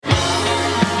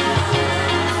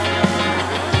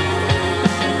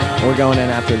we're going in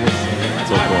after this.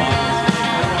 So cool.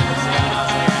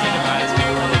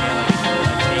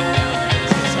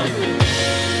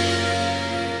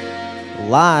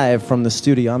 Live from the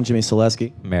studio, I'm Jimmy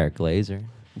Selesky. Merrick Glazer.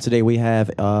 Today we have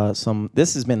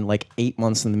this has been like 8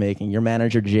 months in the making. Your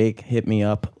manager, Jake, hit me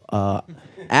up.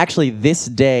 Actually, this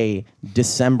day,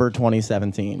 December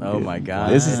 2017. Oh dude. my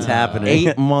God. This is happening.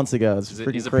 8 months ago. It's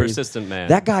pretty He's a crazy. persistent man.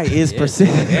 That guy is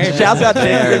persistent. Shouts out to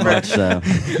Very him. much so.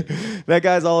 That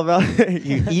guy's all about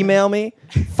you email me,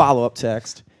 follow-up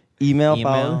text.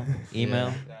 Email.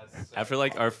 After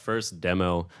like our first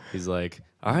demo, he's like,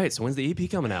 "All right, so when's the EP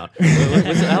coming out?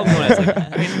 When's the album coming out?" It's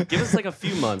like, I mean, give us like a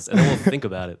few months, and then we'll think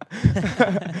about it.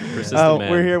 Persistent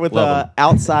man. We're here with Love him.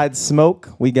 Outside Smoke.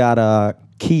 We got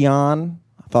Keon.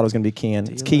 I thought it was going to be Keon.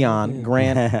 It's Keon,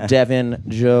 Grant, Devin,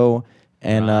 Joe,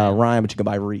 and Ryan, but you go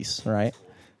by Reese, right?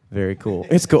 Very cool.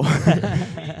 It's cool.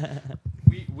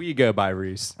 We go by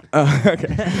Reese.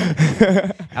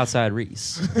 Okay. Outside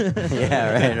Reese.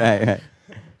 Yeah,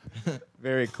 right.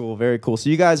 Very cool. Very cool. So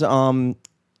you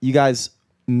guys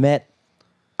met.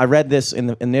 I read this in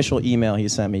the initial email he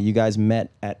sent me. You guys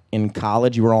met in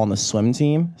college. You were all on the swim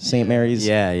team, St. Mary's.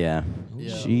 Yeah.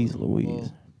 Jeez Louise.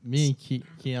 Well, me and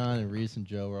Keon and Reese and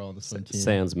Joe were all on the swim team.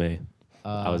 Sans me.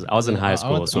 I was in high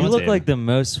school. I You swim look team. like the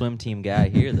most swim team guy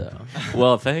here, though.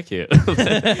 Well, thank you.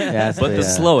 Yeah, But the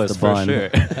slowest for bun. sure.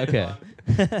 Okay.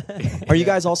 Are you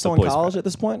guys also The in boys' college at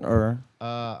this point, or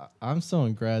I'm still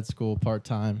in grad school part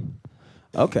time.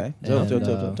 okay?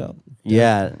 And, Dope.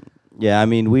 Yeah. I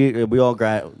mean, we all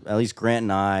at least Grant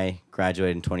and I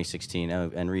graduated in 2016,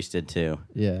 and Reese did too.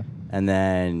 Yeah. And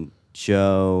then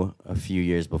Joe a few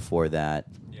years before that.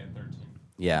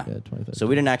 Yeah, 2013. So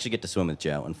we didn't actually get to swim with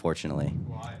Joe, unfortunately.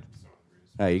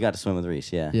 Oh, you got to swim with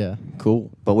Reese, yeah. Yeah.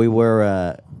 Cool. But we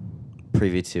were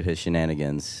privy to his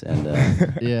shenanigans, and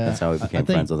Yeah. that's how we became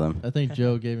friends with him. I think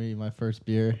Joe gave me my first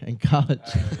beer in college.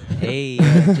 Hey.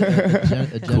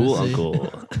 A Cool Genesee.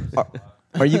 uncle.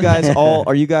 Are you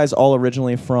guys all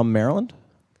originally from Maryland?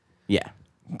 Yeah.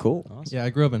 Cool. Yeah, I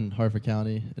grew up in Hartford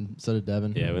County, and so did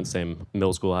Devin. Yeah, we went same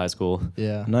middle school, high school.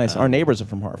 Yeah. Nice. Our neighbors are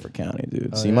from Hartford County,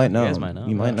 dude. So you yeah? might know. You guys might know.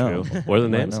 You might know. True. What are the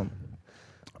You might names? know.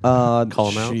 Call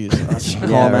 'em out. jeez. Call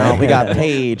Yeah, them out. right. We got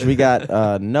Paige. We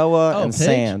got Noah Oh, and Paige?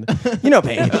 Sand. You know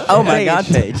Paige. Oh my God,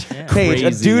 Paige. Paige, a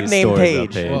Crazy dude named stories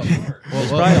about Paige. Paige. Well,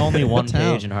 Probably only what one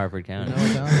town? page in Hartford You County.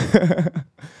 know what town?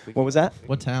 What was that?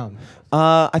 What town?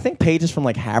 I think Paige is from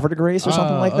like Havre de Grace or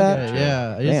something like that. Okay,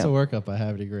 yeah, I used to Damn. work up at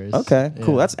Havre de Grace. Okay,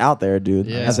 cool. Yeah. That's out there, dude.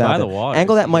 Yeah. That's It's out by there. the water.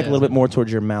 Angle that mic a Yeah. little bit more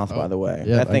towards your mouth, by the way.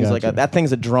 yeah, that thing's I like gotcha. that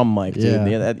thing's a drum mic, dude. Yeah.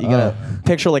 You gotta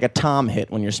picture like a tom hit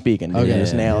when you're speaking. Dude. Okay,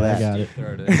 Just nail I that. got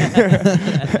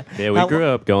it. Yeah, we How grew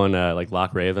up going like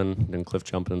Loch Raven and cliff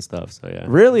jumping and stuff. So yeah.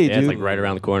 Really, yeah, dude? It's like right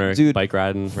around the corner. Dude, Bike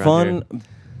riding. around Fun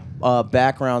here.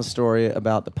 background story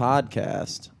about the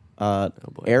podcast.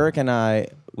 boy. Eric and I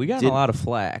We got Did- a lot of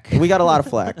flack. we got a lot of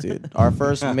flack, dude. Our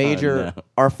first major No.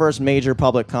 our first major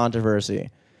public controversy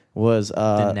was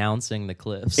denouncing the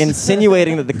cliffs.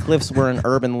 insinuating that the cliffs were an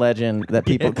urban legend that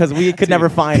people because we could never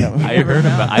find them. I heard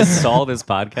about. I saw this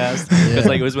podcast because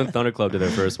like it was when Thunder Club did their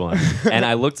first one, and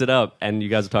I looked it up, and you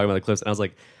guys were talking about the cliffs, and I was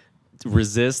like,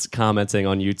 resist commenting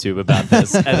on YouTube about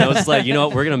this, and I was like, you know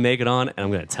what, we're gonna make it on, and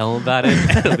I'm gonna tell them about it.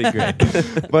 It'll be great.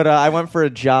 But I went for a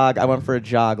jog.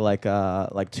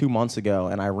 Like 2 months ago,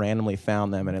 and I randomly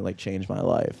found them, and it like changed my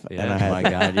life. Yeah. And I Oh had, my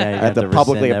God, yeah. You I had to rescind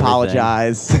publicly everything.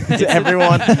 apologize to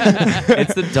everyone.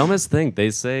 It's the dumbest thing.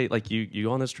 They say like you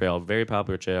go on this trail, very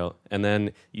popular trail, and then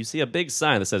you see a big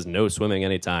sign that says no swimming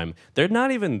anytime. They're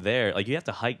not even there. Like you have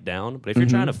to hike down, but if you're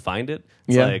trying to find it,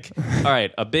 it's Yeah. like, all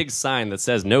right, a big sign that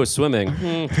says no swimming.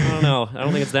 I don't know. I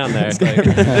don't think it's down there. Like,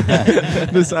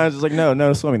 The sign's just like,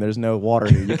 no swimming. There's no water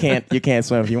here. You can't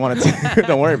swim if you want to.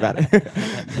 Don't worry about it.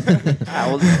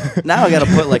 Now I got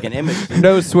to put like an image.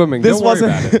 No swimming. This Don't worry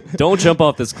wasn't- about it. don't jump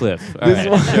off this cliff. All This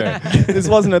right, sure. This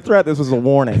wasn't a threat. This was a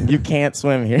warning. You can't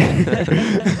swim here.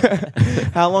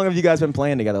 How long have you guys been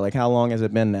playing together? Like, how long has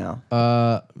it been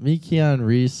now? Me, Keon, and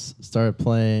Reese started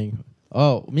playing.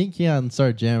 Oh, me and Keon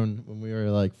started jamming when we were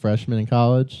like freshmen in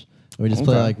college. We just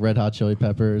played Okay. like Red Hot Chili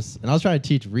Peppers, and I was trying to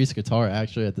teach Reese guitar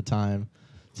actually at the time.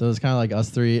 So it was kind of like us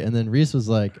three, and then Reese was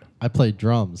like, "I played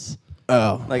drums."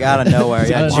 Oh, Like out of nowhere.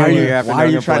 Yeah, Why are junior you- year after why are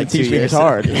knowing you him for, trying like, to teach 2 me years.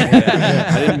 guitar?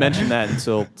 I didn't mention that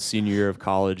until senior year of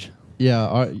college.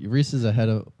 Yeah, Reese is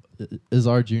is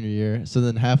our junior year. So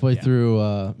then halfway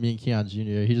through me and Keon's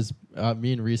junior year,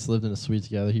 me and Reese lived in a suite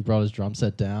together. He brought his drum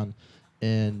set down,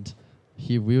 and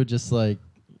we would just like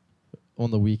on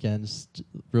the weekends,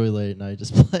 really late at night,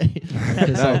 just play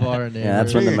piss off our neighbors. Yeah,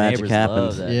 that's when the Your magic neighbors happens.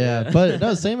 love that. Yeah, but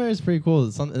no, St. Mary's pretty cool.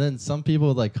 And then some people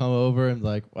would like come over and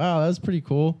like, wow, that was pretty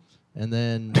cool. and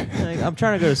then Like, I'm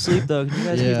trying to go to sleep though. Can you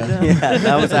guys keep it down? Yeah,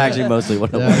 that was actually mostly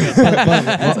what it was.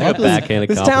 yeah, Like a backhanded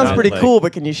This compliment. town's pretty like, cool,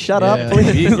 but can you shut Yeah. up,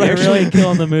 please? You're really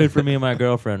killing the mood for me and my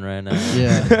girlfriend right now.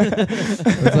 yeah,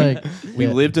 it's like We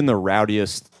yeah. lived in the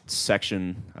rowdiest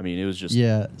section. I mean, it was just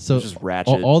Yeah, so just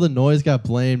ratchet. all the noise got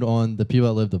blamed on the people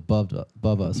that lived above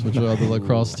us, which were the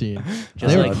lacrosse team.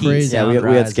 Just They were like heat crazy. Yeah, we sound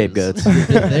had rises. scapegoats.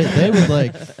 they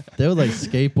would like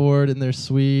skateboard in their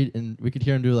suite, and we could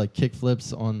hear them do like kick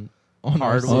flips on our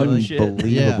Hardwood ceiling. shit.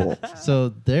 Unbelievable. Yeah. So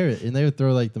they would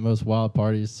throw like the most wild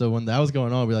parties. So when that was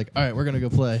going on, we'd be like, all right, we're gonna go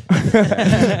play.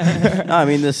 No, I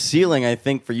mean the ceiling. I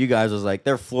think for you guys was like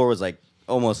their floor was like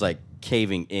almost like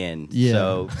caving in.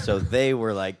 Yeah. So they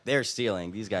were like their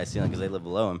ceiling. These guys' ceiling because they live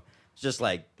below them. It's just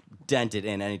like dented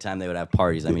in anytime they would have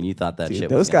parties. I mean, you thought that Dude, shit.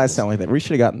 those was gonna guys be- sound like that. We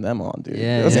should have gotten them on, dude.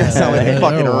 Yeah, Those yeah. guys sound like they Yeah,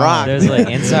 fucking they're rock. There's like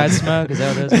inside smoke. Is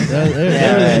that what it is?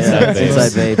 They're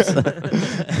inside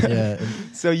vapes. yeah.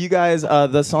 So you guys,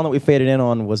 the song that we faded in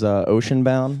on was Ocean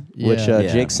Bound, which Yeah.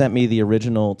 Yeah. Jake sent me the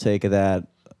original take of that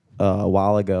a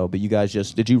while ago. But you guys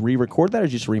did you re-record that or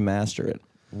just remaster it?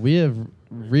 We have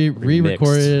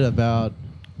re-recorded it about.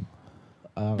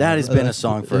 That has been a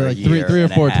song for a like year three or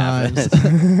and a four half.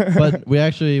 times. But we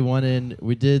actually went in.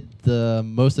 We did the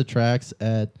most of the tracks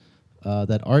at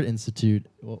that Art Institute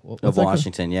what's Of that called?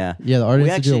 Washington, yeah. Yeah, the Art We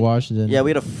Institute actually- of Washington. Yeah,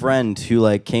 we had a friend who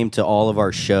like came to all of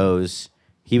our shows.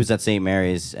 He was at St.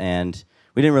 Mary's, and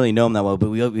we didn't really know him that well, but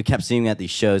we kept seeing him at these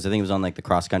shows. I think he was on like the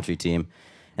cross country team,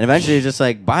 and eventually, just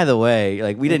like by the way,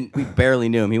 like we barely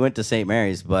knew him. He went to St.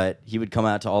 Mary's, but he would come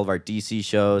out to all of our DC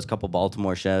shows, a couple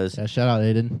Baltimore shows. Yeah, shout out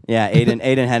Aiden. Yeah,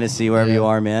 Aiden Hennessy, wherever Yeah. you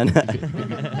are, man.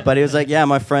 But he was like, yeah,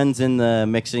 my friend's in the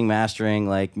mixing, mastering,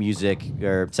 like music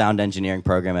or sound engineering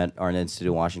program at Art Institute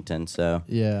of Washington. So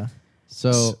Yeah.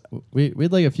 So we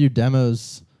had like a few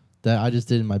demos that I just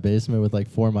did in my basement with like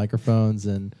 4 microphones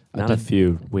and I Not a did-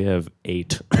 few. We have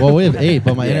 8. Well, we have 8,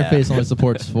 but my Yeah. interface only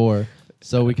supports 4.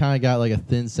 So we kind of got like a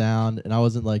thin sound, and I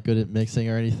wasn't like good at mixing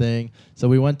or anything. So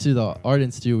we went to the Art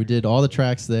Institute. We did all the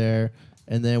tracks there,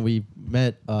 and then we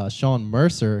met Sean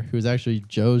Mercer, who's actually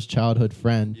Joe's childhood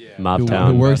friend, who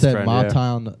Mobtown. works best at friend, yeah.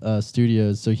 Mobtown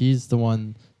Studios. So he's the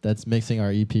one that's mixing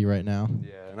our EP right now.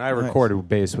 Yeah, and I recorded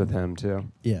bass with him too.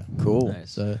 Yeah. Cool.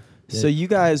 Nice. So you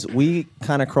guys, we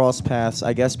kind of crossed paths,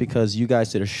 I guess, because you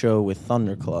guys did a show with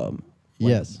Thunder Club.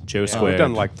 Yes. Joe We've Squared.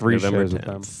 done like 3 November shows with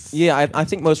 10th. them. Yeah, I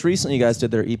think most recently you guys did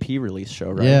their EP release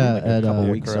show, right? Yeah, like a at, couple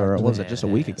yeah, weeks, or correct. what was it, just a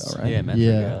week ago, right? Yeah, Metro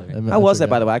Yeah. Gallery. How was that,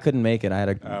 by the way? I couldn't make it. I had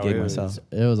a Oh, gig it was myself.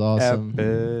 It was awesome. Yeah, I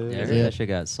Epic. heard Yeah. that shit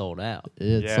got sold out.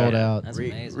 It Yeah. sold out. That's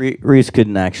amazing. Reese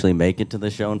couldn't actually make it to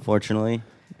the show, unfortunately.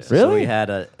 So Really? we had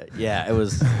it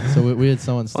was. So we had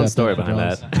someone Fun step story up and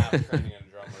behind drums. that.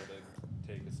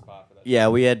 Yeah,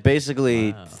 we had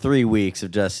basically 3 weeks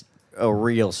of just a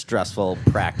real stressful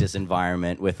practice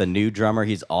environment with a new drummer.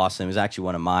 He's awesome. He's actually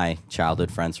one of my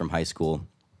childhood friends from high school.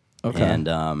 Okay.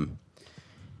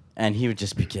 And he would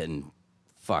just be getting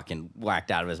fucking whacked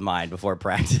out of his mind before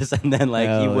practice, and then like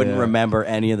he Hell wouldn't yeah. remember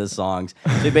any of the songs.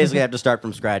 So you basically have to start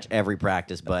from scratch every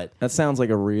practice. But That sounds like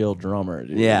a real drummer,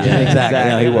 dude. Yeah, exactly.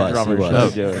 No, he what a was, drummer he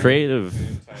was. should Oh, do.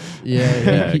 creative,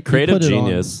 Yeah, he creative put it on.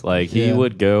 genius. Like he Yeah.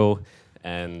 would go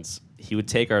and he would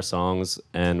take our songs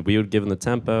and we would give him the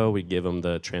tempo, we'd give him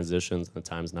the transitions and the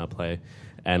times not play,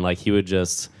 and like he would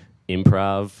just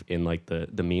improv in like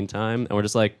the meantime, and we're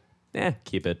just like,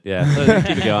 keep it, keep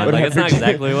it going. Like it's not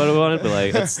exactly what we wanted, but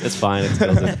like it's fine. It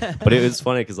kills it. But it was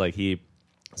funny because like he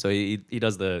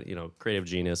does the creative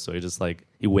genius, so he just like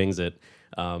he wings it.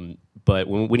 But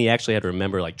when he actually had to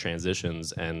remember like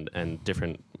transitions and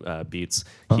different beats,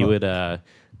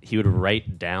 he would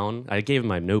write down. I gave him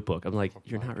my notebook. I'm like,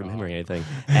 you're not remembering anything.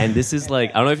 And this is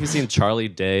like, I don't know if you've seen Charlie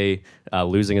Day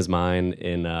losing his mind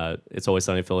in It's Always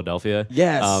Sunny in Philadelphia.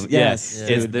 Yes, yes. Yeah.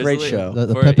 Dude, There's great li- show.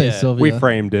 The for- Pepe yeah. Sylvia. We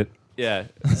framed it. Yeah.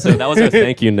 So that was our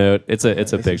thank you note. It's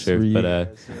a picture,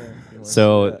 but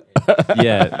so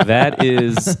yeah, that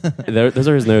is those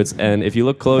are his notes. And if you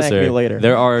look closer, me later.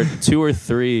 there are 2 or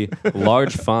 3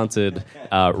 large fonted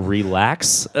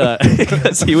relax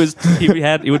because he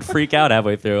would freak out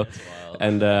halfway through.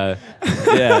 And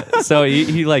so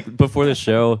he like before the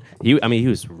show, he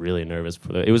was really nervous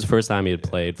it was the first time he had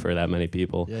played for that many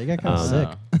people. Yeah, he got kind of sick.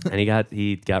 And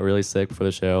he got really sick before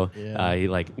the show. Yeah. He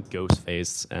like ghost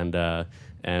faced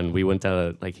and we went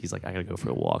to like he's like, I gotta go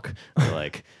for a walk. We're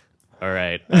like, all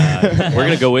right, we're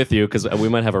gonna go with you because we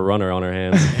might have a runner on our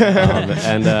hands.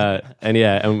 And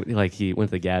like he went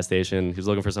to the gas station. He was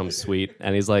looking for something sweet,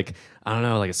 and he's like, I don't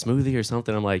know, like a smoothie or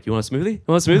something. I'm like, you want a smoothie? You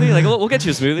want a smoothie? Like, we'll get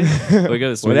you a smoothie. We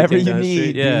go to the smoothie Whatever king you down the need,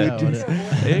 street. Yeah. dude.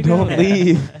 Yeah, There you Don't go.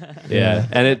 leave. Yeah.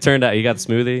 And it turned out he got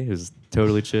smoothie. It was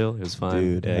totally chill. It was fine.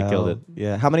 Dude, yeah, he killed it.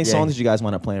 Yeah. How many Yeah. songs did you guys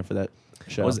wind up playing for that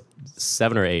show? What was it?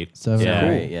 7 or 8. 7 or yeah.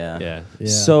 8. Yeah. Yeah. Yeah.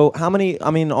 So how many? I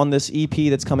mean, on this EP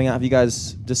that's coming out, have you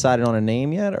guys decided on a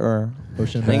name yet, or?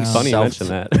 Ocean I think Bound. Funny you Self- mention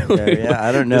that. Yeah,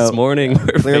 I don't know. This morning,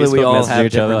 we're Clearly, we Facebook all messaging have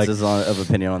each other like, differences of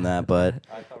opinion on that, but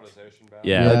I thought it was Ocean Bound.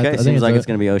 yeah. Yeah, I okay, think seems like it's it's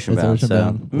going to be Ocean it's Bound. Ocean So,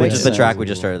 Bound. which Makes is the sense. track we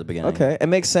just started at the beginning. Okay, it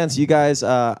makes sense. You guys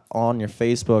on your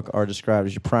Facebook are described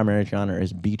as your primary genre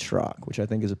is beach rock, which I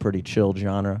think is a pretty chill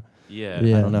genre. Yeah.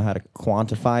 Yeah. I don't know how to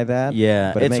quantify that.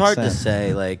 Yeah, but it it's makes hard sense. to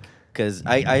say, like, because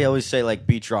I always say, like,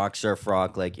 beach rock, surf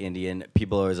rock, like, Indian.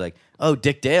 People are always like, oh,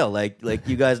 Dick Dale. Like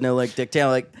you guys know, like, Dick Dale.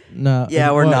 Like, No. yeah,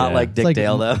 we're well, not Yeah. like it's Dick like-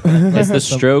 Dale, though. It's the the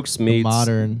Strokes meets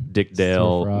modern Dick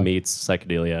Dale surf rock. meets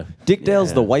psychedelia. Dick Dale's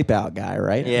Yeah. the Wipeout guy,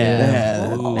 right?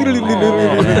 Yeah.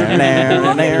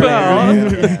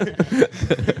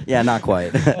 Yeah, not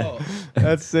quite.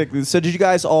 That's sick. So did you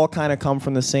guys all kind of come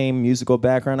from the same musical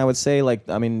background, I would say? Like,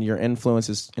 I mean, your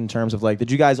influences in terms of, like, did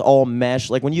you guys all mesh?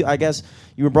 Like, when I guess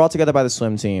you were brought together by the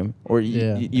swim team, or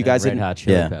Yeah. you guys Red didn't- Hot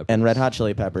Chili Yeah. Peppers. and Red Hot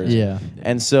Chili Peppers. Yeah.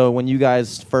 And so when you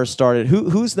guys first started,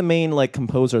 who's the main, like,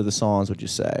 composer of the songs, would you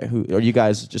say? Who, or you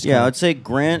guys just Yeah, kinda- I'd say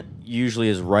Grant usually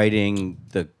is writing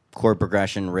the chord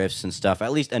progression riffs and stuff,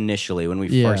 at least initially when we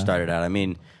Yeah. first started out. I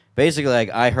mean, basically, like,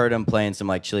 I heard him playing some,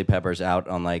 like, Chili Peppers out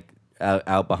on, like,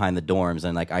 out behind the dorms,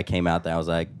 and, like, I came out there, I was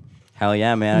like, hell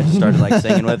yeah, man. I just started, like,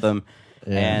 singing with him.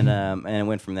 Yeah. And it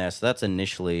went from there. So that's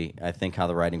initially, I think, how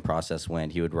the writing process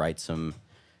went. He would write some,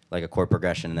 like, a chord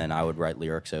progression, and then I would write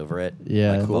lyrics over it,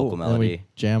 Yeah. like vocal And melody. we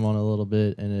jam on it a little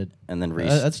bit, and it. And then Reese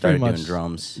that's started pretty doing much-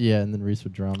 drums. Yeah, and then Reese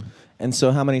would drum. And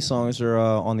so how many songs are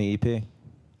on the EP?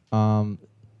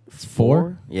 It's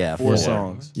 4. Yeah, Four Yeah.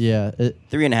 songs. Yeah.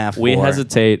 3.5. We 4.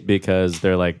 hesitate because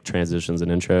they're like transitions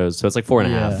and intros, so it's like 4.5.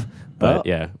 Yeah. But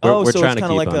yeah, we're so trying it's to kind keep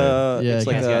of like on it. a. Yeah, it's it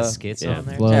like You guys a. got skits yeah. on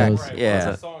there? Flows. Right. Yeah. One of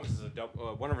our songs is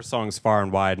one of our songs, Far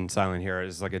and Wide and Silent Hero,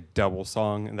 is like a double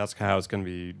song, and that's how it's going to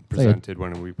be presented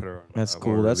when we put it on. That's when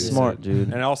cool. we That's release smart, it. dude.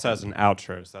 And it also has an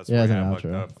outro, so that's Yeah, where it we has an have like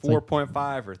outro. the It's like-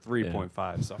 4.5 or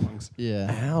 3.5 songs.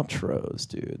 Yeah. Outros,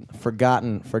 dude.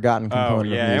 Forgotten component. Oh of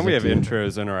yeah, and we have music, dude.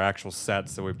 intros in our actual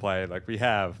sets that we play. Like we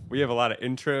have a lot of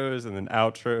intros and then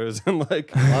outros and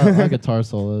like a lot of guitar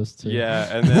solos too.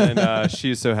 yeah, and then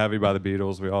She's So Heavy by the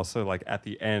Beatles. We also like at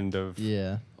the end of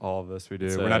Yeah. all of this we do.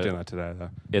 It's We're not a- doing that today though.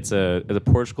 It's a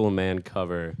Portugal Man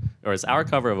cover, or it's our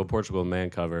cover of a Portugal Man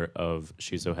cover of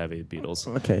 "She's So Heavy" Beatles.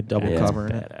 Okay, double And it's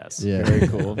covering it. badass. Yeah. Very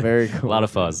cool. Very A cool. lot of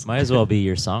fuzz. Might as well be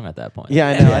your song at that point. Yeah,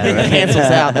 I know. I think it cancels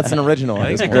out. That's an original.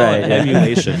 I at think this they call point. it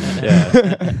emulation.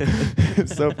 Yeah.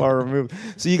 It's so far removed.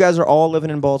 So you guys are all living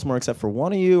in Baltimore except for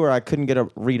one of you, or I couldn't get a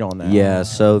read on that. Yeah,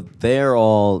 so they're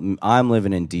all. I'm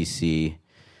living in DC.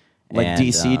 Like and,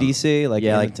 DC, like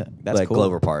yeah, in like the that's like cool.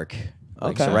 Glover Park.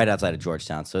 Like, so Okay. right outside of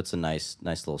Georgetown. So it's a nice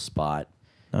little spot.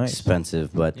 Nice.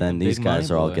 Expensive, but then big these guys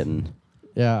money are all boy. getting.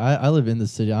 Yeah, I live in the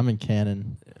city. I'm in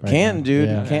Canton. right Canton, now. dude.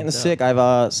 Yeah. Canton's sick.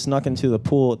 I've snuck into the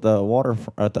pool at the water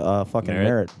at the fucking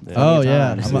Merritt? Merritt. Oh many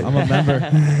yeah, times. I'm a member.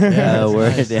 Yeah, it's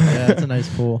word, nice. yeah. Yeah, it's a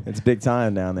nice pool. It's big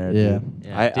time down there. Yeah. Dude.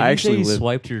 Yeah. I Didn't you actually say you live-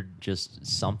 swiped your just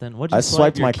something. What? I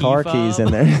swiped my car keys in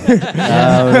there.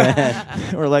 Oh,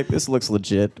 man. We're like, this looks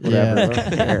legit. Whatever.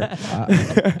 Yeah. I don't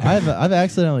care. I've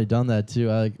accidentally done that too.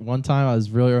 Like one time, I was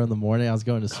really early in the morning. I was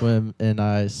going to swim, and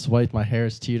I swiped my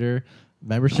Harris Teeter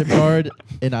membership card,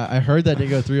 and I heard that didn't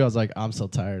go through. I was like, I'm so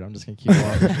tired. I'm just gonna keep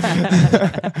walking.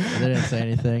 And they didn't say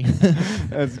anything.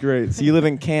 That's great. So you live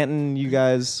in Canton, you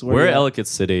guys. where We're you at? Ellicott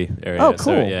City area. Oh, so,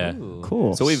 cool. yeah.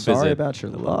 Cool. So we Sorry visit about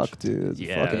your a bunch. luck, dude.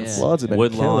 Yeah. Fucking Yeah. floods have been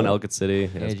Woodlawn, killing. Ellicott City.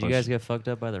 Hey, did you guys get fucked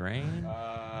up by the rain?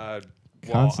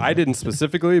 Well, Constantly. I didn't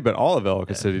specifically, but all of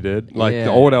Ellicott City did. Like Yeah.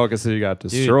 the old Ellicott City got Dude,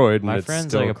 destroyed. my and it's friend's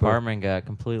still like cool. apartment got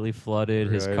completely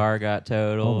flooded. His Really? car got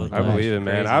totaled. Oh my I gosh. believe it,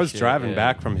 man. Crazy I was shit, driving yeah.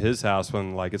 back from his house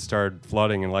when like it started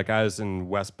flooding, and like I was in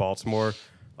West Baltimore,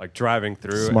 like driving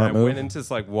through, Smart and I move. went into this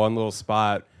like one little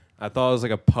spot. I thought it was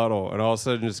like a puddle, and all of a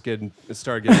sudden it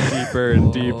started getting deeper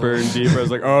and deeper and deeper. I was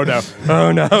like, oh no,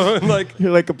 and like. You're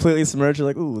like completely submerged. You're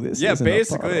like, ooh, this. Yeah, isn't a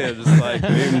basically, puddle. it just like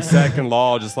Newton's second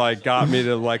law just like got me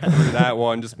to like through that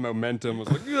one. Just momentum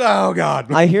was like, oh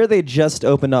god. I hear they just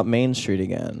opened up Main Street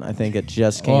again. I think it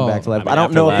just came Oh. back to life. I mean, I don't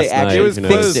after know if they last night, actually It was who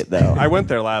knows? fixed closed. it though. I went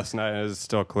there last night. and It was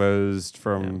still closed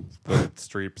from the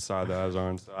street side that I was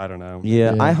on. So I don't know.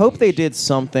 Yeah, Yeah. I hope they did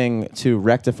something to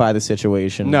rectify the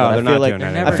situation. No, but they're I feel not like doing They're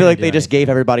anything. never I feel like they do just gave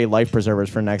everybody life preservers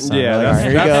for next time. Yeah, They're like, all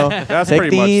right, here you go. that's Take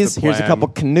pretty much the these. Here's a plan. couple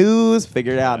canoes.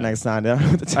 Figure it out next time.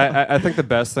 I think the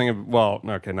best thing, well,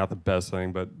 okay, not the best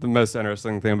thing, but the most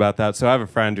interesting thing about that. So I have a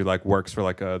friend who like works for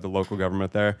like the local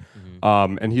government there,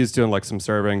 and he's doing like some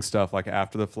surveying stuff like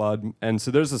after the flood. And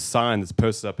so there's a sign that's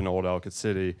posted up in Old Ellicott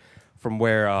City from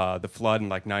where the flood in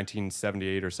like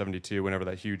 1978 or 72, whenever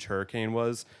that huge hurricane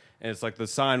was, and it's like the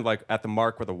sign like at the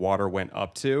mark where the water went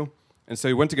up to. And so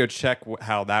he went to go check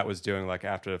how that was doing like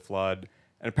after the flood.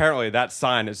 And apparently that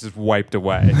sign is just wiped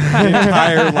away. The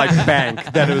entire like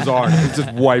bank that it was on is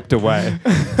just wiped away.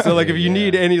 So like if you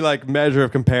need any like measure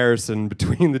of comparison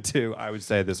between the two, I would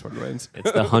say this one wins.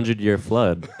 It's the 100-year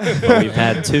flood. But we've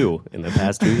had 2 in the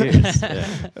past 2 years. Yeah.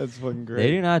 That's fucking great.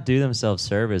 They do not do themselves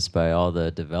service by all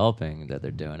the developing that they're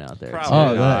doing out there. Probably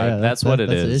Oh, not. yeah, That's what it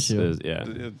that's the is. issue.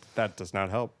 Yeah. That does not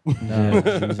help. No.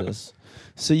 Jesus.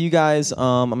 So you guys,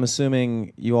 I'm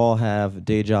assuming you all have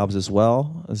day jobs as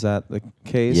well. Is that the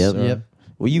case? Yep. Or- Yep.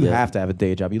 Well, you Yep. have to have a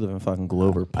day job. You live in fucking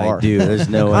Glover I Park. do. There's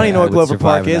no way I don't even know I what would Glover survive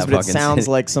Park in is, that but it fucking sounds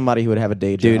city. like somebody who would have a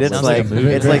day job. Dude, it's Sounds like, like a movie.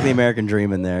 it's like the American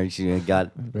dream in there. You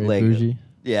got Very like bougie.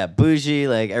 yeah, bougie.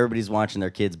 Like everybody's watching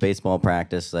their kids' baseball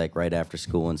practice like right after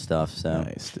school and stuff. So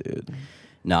Nice, dude.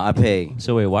 no, I pay.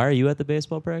 So wait, why are you at the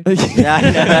baseball practice? Yeah, I know,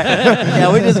 right?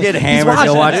 Yeah, we just get hammered,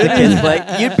 go watch the kids play.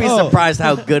 You'd be surprised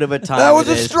how good of a time That was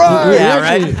it a is. strike! Yeah,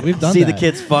 Actually, right. we've done see the that.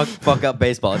 kids fuck up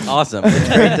baseball. It's awesome. It's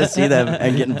great to see them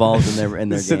and get involved in their Sitting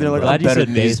game. there like, bro. I'm Glad you better said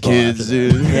than these baseball kids, after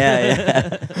that. dude.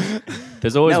 Yeah, yeah.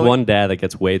 There's always No, one dad that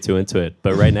gets way too into it,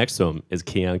 but right next to him is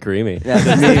Keon Karimi.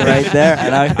 That's me right there,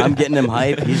 and I'm getting him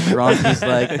hype. He's drunk. He's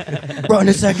like, run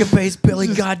to second base,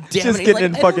 Billy. God damn Just it. He's getting like,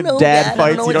 in "I don't fucking know, dad Dad. I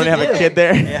fights. don't You know don't what have to a do." kid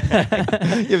there.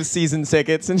 You have season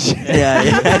tickets and shit. Yeah,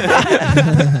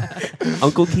 yeah.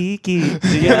 Uncle Kiki,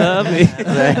 do you love me?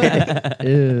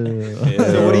 Ew.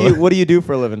 So what do you do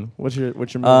for a living? What's your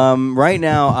Right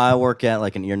now, I work at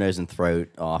like an ear, nose, and throat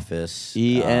office.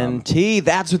 ENT?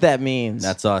 That's what that means.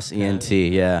 That's us, ENT.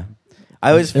 Yeah.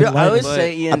 I always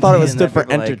say ENT. I thought it was and stood then for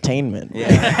people are like- entertainment.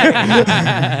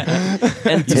 Yeah.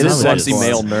 And He's a is sexy what it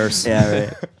male was. nurse. Yeah,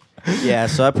 right. Yeah,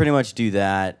 so I pretty much do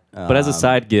that. But as a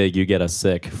side gig, you get us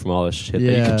sick from all the shit that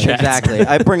you Yeah. can chat. Exactly.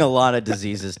 I bring a lot of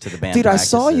diseases to the band. Dude, I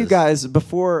saw you practices. guys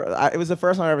before. It was the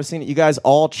first time I've ever seen it. You guys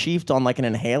all chiefed on like an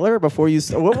inhaler before you.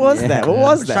 What was that? What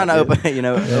was that? Trying to dude? open,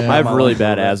 open I have my really lungs a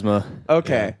bad little bit. asthma.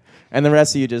 Okay, and the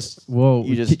rest of you just. Whoa,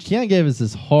 You just. Keon gave us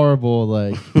this horrible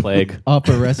like Plague.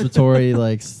 upper respiratory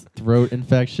like throat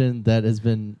infection that has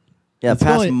been Yeah, It's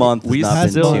past going- month has We not been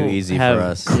still too easy have for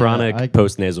us. chronic Yeah, I-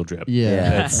 post-nasal drip.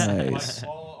 yeah. Nice.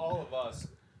 All of us.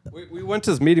 We went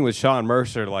to this meeting with Sean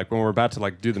Mercer, like when we were about to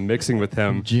like do the mixing with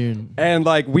him. June. And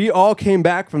like we all came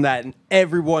back from that, and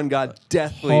everyone got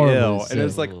deathly Horribly ill, and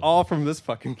it's sick. like all from this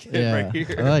fucking kid Yeah, right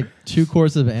here. I like 2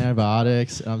 courses of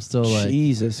antibiotics, and I'm still like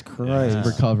Jesus Christ.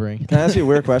 recovering. Can I ask you a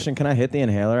weird question? Can I hit the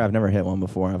inhaler? I've never hit one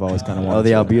before. I've always kind of wanted. Oh,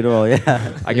 the to. albuterol,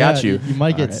 yeah. I got you. You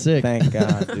might get All right, sick. Thank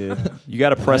God, dude. You got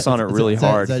to press on it Is really that-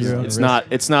 hard. is that your own It's risk?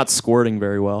 it's not squirting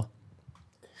very well.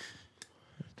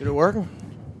 Did it work?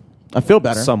 I feel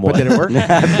better. Somewhat. But did it work?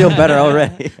 I feel better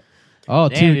already. Oh,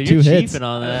 Damn, dude, two you're hits. cheaping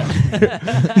on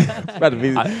that. About to be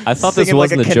I thought this singing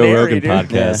like wasn't a a Joe canary, Rogan dude.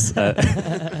 podcast.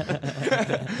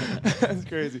 That's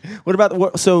crazy. What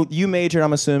about so you majored?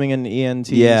 I'm assuming in ENT.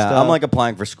 Yeah, stuff? I'm like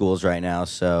applying for schools right now,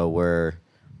 so we're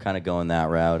kind of going that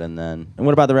route. And then And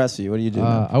what about the rest of you? What do you do?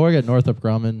 now? I work at Northrop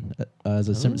Grumman as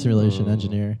a simulation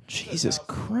engineer. Jesus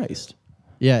Christ.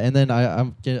 Yeah, and then I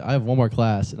have one more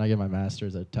class, and I get my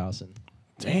master's at Towson.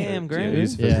 Damn, great.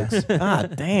 He's Yeah. physics.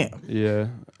 God damn. Yeah.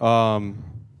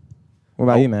 What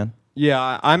about you, man?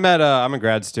 Yeah, I'm a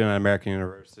grad student at American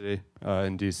University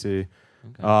in DC.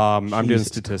 I'm doing Jesus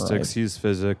statistics. Christ. He's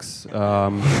physics.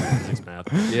 Physics,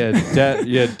 math.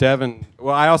 Yeah, Devin.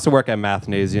 Well, I also work at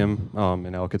Mathnasium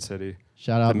in Ellicott City.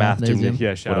 Shout out The math gym. Mathnasium.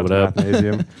 Yeah, shout What out up, to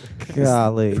Mathnasium.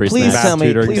 Golly. Free Please snacks. tell me.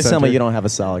 Tutoring Please tell me center. you don't have a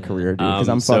solid career, dude. Because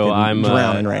I'm So fucking I'm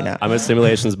drowning right now. I'm a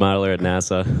simulations modeler at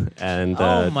NASA, and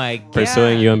Oh my God.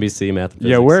 pursuing UMBC math. And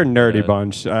Yeah, physics. we're a nerdy Uh,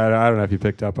 bunch. I don't know if you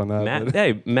picked up on that. Math, but-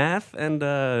 hey, math and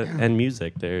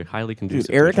music, they're highly conducive.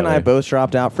 Dude, Eric to and each I other. both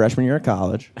dropped out freshman year of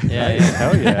college. Yeah, yeah.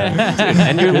 Hell yeah.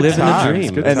 and you're living the times,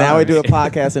 dream. good And now we do a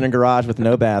times. podcast in a garage with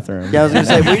no bathroom. yeah, I was gonna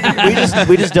say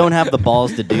we just don't have the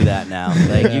balls to do that now.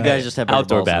 Like you guys just have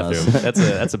better Outdoor balls than bathroom.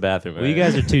 us. That's a bathroom. Well, you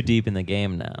guys are too deep in the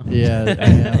game now. Yeah, Yeah,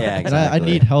 And I exactly.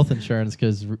 need health insurance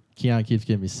because Keon keeps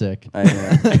getting me sick. I know.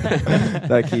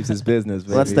 That keeps his business.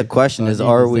 Well, that's the baby. question: So I is need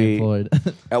are to stay we? employed.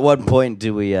 At what point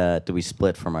do we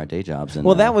split from our day jobs? And,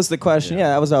 Well, that was the question. Yeah,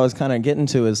 that was what I was kind of getting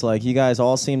to. Is like you guys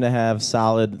all seem to have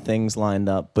solid things lined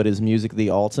up, but is music the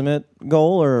ultimate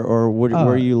goal, or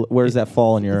where does that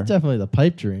fall in your? It's definitely the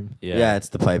pipe dream. yeah, it's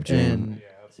the pipe dream. And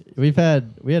we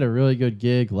had a really good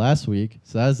gig last week,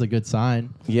 so that's a good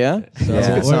sign. Yeah, So that's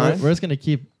a good sign. we're just gonna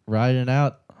keep riding it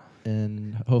out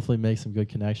and hopefully make some good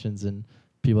connections and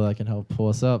people that can help pull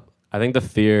us up. I think the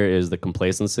fear is the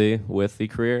complacency with the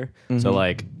career. So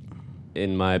like,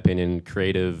 in my opinion,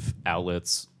 creative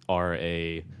outlets are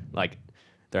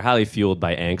they're highly fueled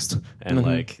by angst and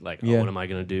like Yeah. oh, what am I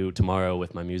gonna do tomorrow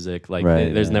with my music? Like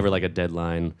Right, there's yeah. never like a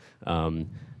deadline.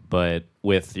 But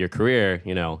with your career,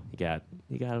 you got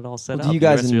it all set up. Do you the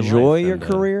guys rest of enjoy life, your and,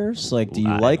 careers? Like, do you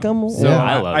I like don't them? So Yeah.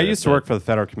 I love I it, used to but- work for the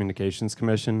Federal Communications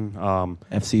Commission.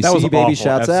 FCC, That was baby, awful.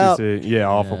 shouts out. FCC, yeah,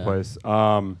 awful place.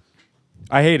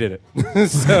 I hated it.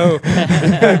 So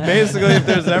basically, if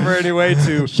there's ever any way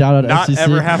to Shout out not FCC.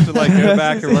 ever have to like go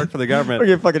back and work for the We're government,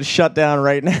 getting fucking shut down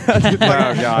right now. oh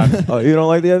god, Oh, you don't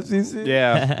like the FCC?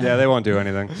 yeah, they won't do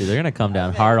anything. Dude, they're gonna come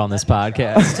down hard on this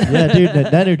podcast. Yeah, dude,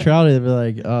 net neutrality. They'd be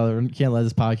like, "Oh, we can't let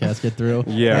this podcast get through."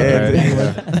 Yeah,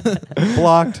 right.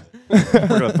 Blocked. We're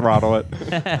gonna throttle it.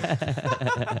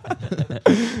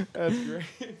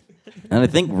 And I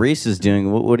think Reese is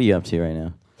doing. What are you up to right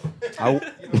now? I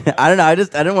don't know. I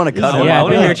didn't want to cut him. Yeah, I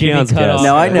want to feel hear like you'd be Keon's cut guess. off.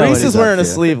 No, I know. Reese what is he's wearing up a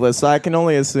to. sleeveless, so I can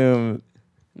only assume.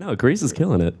 No, Grease is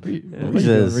killing it. What are you doing,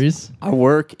 Jesus. Reese? I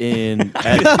work in.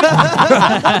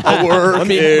 I work. Let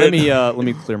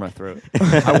me clear my throat.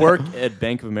 I work at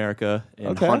Bank of America in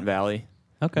Okay. Hunt Valley.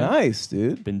 Okay. Nice,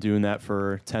 dude. Been doing that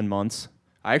for 10 months.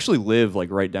 I actually live like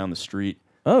right down the street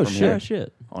Oh From shit. here. Oh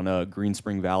shit. on Green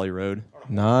Spring Valley Road.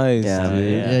 Nice, Yeah,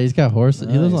 dude. Yeah, he's got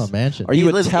horses. He lives on a mansion. Are you He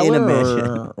a lives in teller a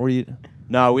mansion. or you?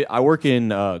 No, I work in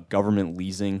government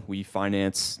leasing. We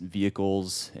finance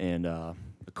vehicles and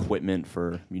equipment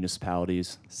for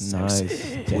municipalities. Nice.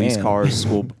 Police Damn. cars,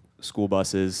 school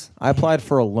buses. I applied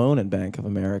for a loan at Bank of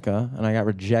America and I got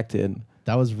rejected.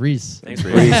 That was Reese. Thanks,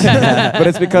 Reese. But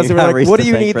it's because they You were got like, Reese "What to do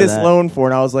you thank need for this that." loan for?"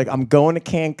 And I was like, "I'm going to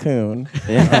Cancun."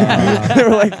 They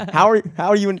were like, "How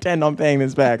are you intend on paying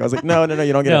this back?" I was like, "No,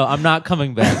 you don't get No, it. I'm not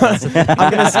coming back. That's the thing.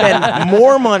 I'm going to spend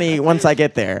more money once I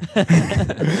get there."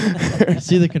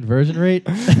 See the conversion rate?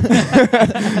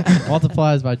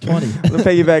 Multiplies by 20. I'm going to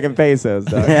pay you back in pesos,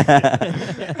 dog.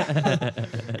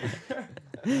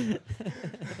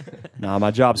 Nah,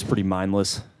 my job's pretty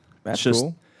mindless. That's It's just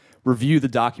cool. review the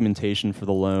documentation for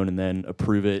the loan and then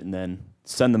approve it and then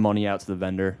send the money out to the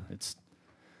vendor.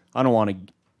 I don't want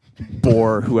to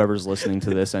bore whoever's listening to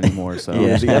this anymore. So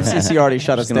Yeah. The FCC already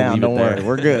shut us Just gonna down. leave it Don't there. worry.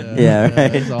 We're good. Yeah,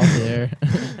 right. It's all there.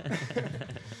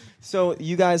 So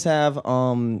you guys have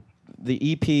the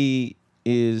EP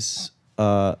is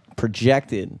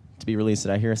projected to be released.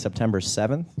 Did I hear September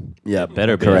 7th? Yeah,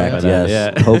 Better be correct. by then,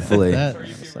 Yes, yeah. hopefully.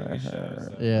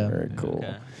 Yeah. Very cool.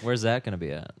 Okay. Where's that gonna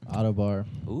be at? Auto bar.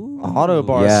 Ooh. Auto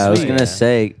bar. Yeah, I was Sweet. gonna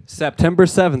say. September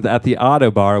 7th at the Auto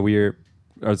Bar.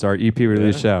 It's our EP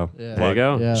release show. Yeah. There you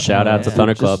go. Yeah. Shout out to Yeah.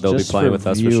 Thunder Club. They'll be Just playing for with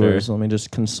us viewers, for sure. Let me just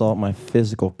consult my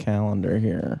physical calendar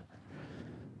here,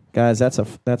 guys. That's a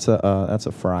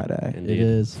Friday. It Indeed.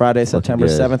 is. Friday, September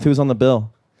good. 7th. Who's on the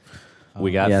bill?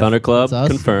 We got Yeah. Thunder Club That's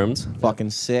us. confirmed.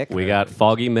 Fucking sick. We got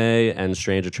Foggy May and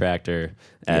Strange Attractor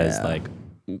as Yeah. like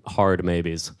hard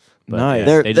maybes. But, Nice. yeah,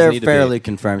 They're they just they're need to be- fairly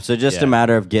confirmed. So just Yeah. a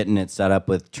matter of getting it set up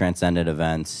with Transcendent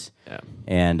Events. Yeah.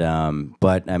 And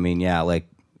but I mean, yeah, like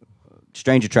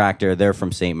Strange Attractor, they're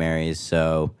from St. Mary's,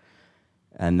 so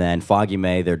and then Foggy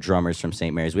May, they're drummers from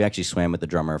St. Mary's. We actually swam with the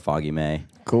drummer of Foggy May.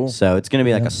 Cool. So it's gonna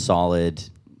be like Yeah. a solid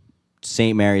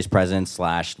St. Mary's presence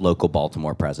 / local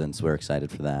Baltimore presence. We're excited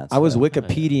for that. I was so.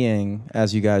 Wikipediaing,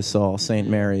 as you guys saw, St.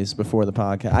 Mary's before the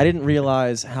podcast. I didn't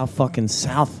realize how fucking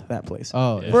south that place.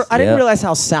 Oh, I didn't Yeah. realize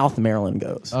how south Maryland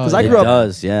goes. Because Oh, I yeah. grew It up.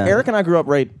 does, yeah. Eric and I grew up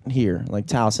right here, like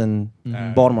Towson,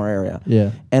 Baltimore area. yeah.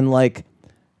 And like,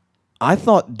 I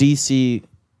thought DC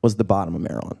was the bottom of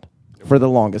Maryland for the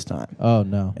longest time. Oh,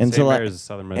 no. Until St. I, Mary's is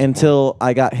Southern Maryland. until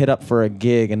I got hit up for a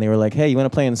gig and they were like, "Hey, you want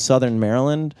to play in Southern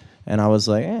Maryland?" And I was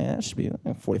like, that should be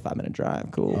a 45-minute drive.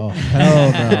 Cool. Oh,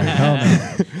 hell no. Hell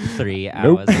no. 3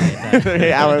 hours later.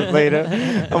 3 hours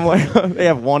later, I'm like, they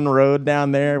have one road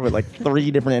down there with like 3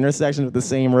 different intersections with the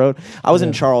same road. I was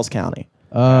in Charles County.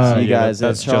 Uh, You yeah, guys,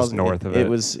 that's Charles, just north of It it.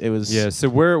 was. Yeah, so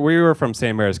we were from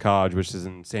St. Mary's College, which is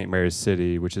in St. Mary's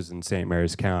City, which is in St.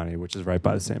 Mary's County, which is right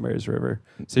by the St. Mary's River.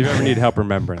 So if you ever need help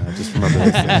remembering that, just remember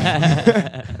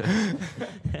this.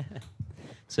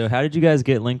 So how did you guys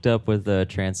get linked up with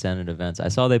Transcendent Events? I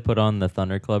saw they put on the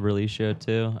Thunder Club release show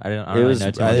too. I don't It really was, know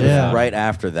too it much was Yeah. about it. right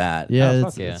after that. Yeah, Oh, it's,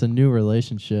 fuck yeah. it's a new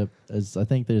relationship. As I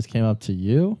think they just came up to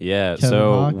you. Yeah, Kevin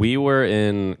so Hawk? we were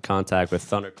in contact with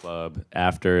Thunder Club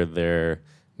after their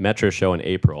Metro show in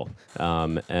April,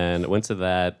 and went to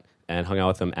that and hung out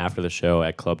with them after the show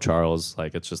at Club Charles.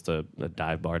 Like, it's just a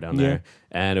dive bar down there.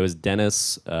 And it was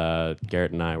Dennis,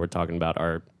 Garrett, and I were talking about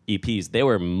our EPs. They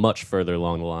were much further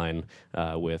along the line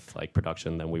with like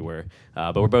production than we were,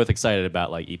 but we're both excited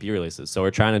about like EP releases. So we're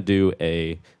trying to do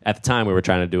at the time we were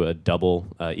trying to do a double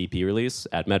EP release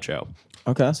at Metro.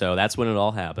 Okay. So that's when it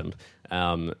all happened.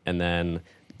 And then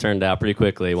turned out pretty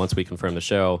quickly, once we confirmed the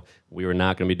show, we were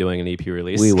not going to be doing an EP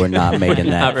release. We were not making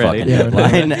that Not ready. fucking Yeah, we're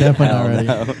headline. definitely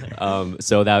not ready.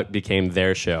 So that became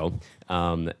their show.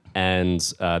 And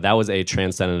that was a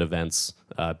Transcendent Events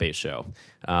based show.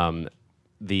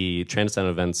 The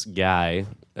Transcendent Events guy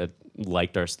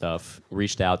liked our stuff,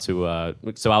 reached out to,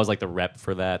 so I was like the rep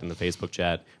for that in the Facebook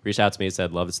chat, reached out to me,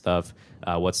 said, love the stuff.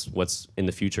 What's in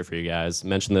the future for you guys?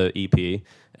 Mentioned the EP,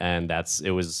 and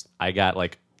I got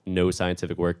like no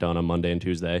scientific work done on Monday and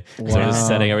Tuesday. So just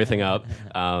setting everything up.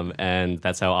 And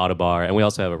that's how Autobar, and we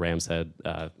also have a Ram's Head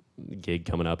gig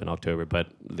coming up in October, but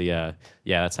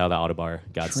that's how the Autobar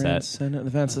got set. Transcendent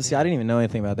Events. See, I didn't even know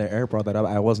anything about that. Eric brought that up.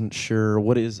 I wasn't sure.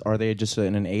 Are they just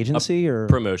in an agency or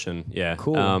Promotion, yeah.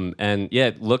 Cool. And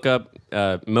yeah, look up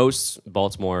most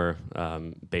Baltimore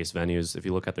based venues. If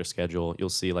you look at their schedule, you'll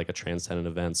see like a Transcendent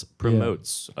Events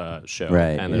promotes show,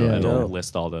 Right. and Yeah. it'll Dope.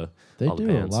 list all the They all the do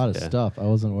a bands. lot of Yeah. stuff. I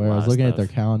wasn't aware. I Lot was of looking at their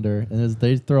stuff. calendar, and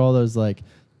they throw all those like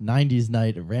 '90s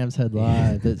night at Rams Head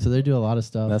Live. So they do a lot of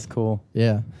stuff. That's cool.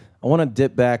 yeah. I want to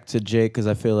dip back to Jake because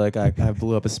I feel like I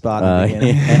blew up a spot in Uh, the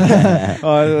beginning.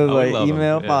 Oh, it was I like love him,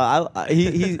 email. yeah.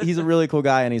 He's a really cool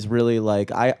guy, and he's really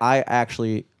like I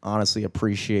actually honestly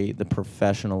appreciate the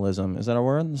professionalism. Is that a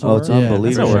word? Is that a Oh, it's word?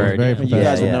 unbelievable. That's a word. Very You guys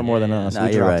professional. would know more than us. Nah,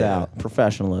 We you're dropped right. out.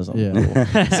 Professionalism. Yeah.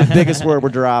 Cool. It's the biggest word we're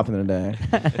dropping today.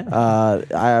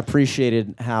 I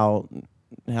appreciated how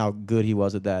good he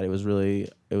was at that. It was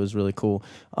really cool.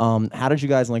 How did you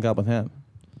guys link up with him?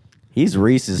 He's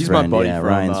Reese's He's friend. my buddy Yeah, from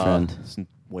Ryan's friend.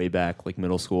 way back, like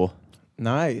middle school.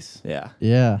 Nice. Yeah.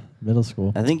 Yeah. Middle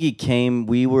school. I think he came.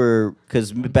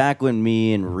 Because back when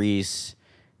me and Reese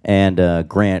and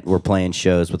Grant were playing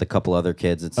shows with a couple other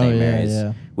kids at St. Oh, yeah, Mary's,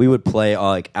 yeah. we would play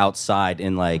like outside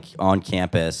in like on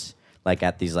campus, like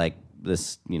at these like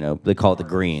this, they call it the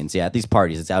greens. Yeah, at these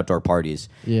parties, it's outdoor parties.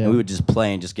 Yeah. And we would just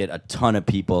play and just get a ton of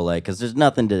people, like, because there's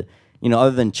nothing to,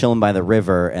 other than chilling by the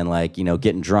river and like,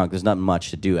 getting drunk. There's nothing much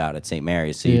to do out at St.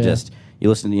 Mary's. So Yeah. you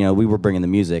listen, we were bringing the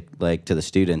music like to the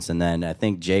students, and then I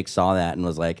think Jake saw that and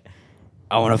was like,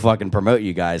 I want to fucking promote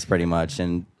you guys pretty much.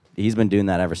 And he's been doing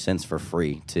that ever since for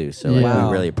free too. So like, Yeah.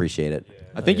 we really appreciate it.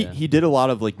 I think he did a lot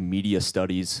of like media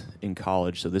studies in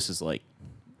college, so this is like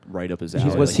right up his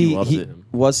alley. Was Like, he? loves it.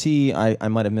 Was he? I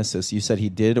might have missed this. You said he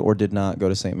did or did not go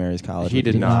to St. Mary's College. He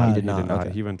did not. He did not. Okay.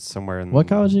 He went somewhere in What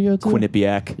college did you go to?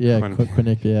 Quinnipiac. Yeah, Quin-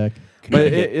 Quinnipiac. But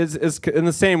it's in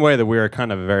the same way that we are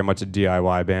kind of very much a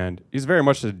DIY band. He's very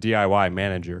much a DIY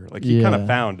manager. Like he kind Yeah. of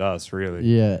found us, really.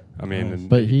 Yeah. I mean, and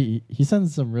But he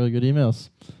sends some really good emails.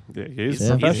 he's Yeah. He's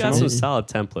professional. got some solid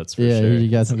templates for Yeah, sure. you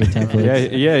got some good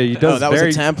templates. Yeah, he does Oh, that very.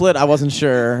 was a template. I wasn't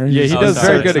sure. Yeah, he Oh, does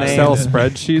sorry. very good Search Excel names.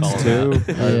 spreadsheets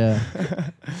too. Yeah.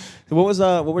 What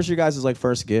was your guys' like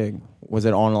first gig? Was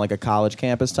it on like a college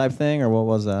campus type thing, or what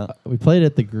was that? We played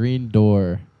at the Green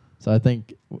Door. So I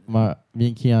think me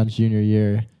and Keon's junior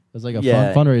year, it was like a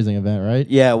Yeah. fundraising event, right?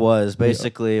 Yeah, it was.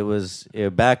 Basically, it was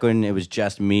back when it was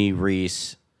just me,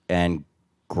 Reese, and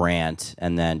Grant,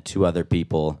 and then two other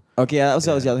people. Okay, yeah, that was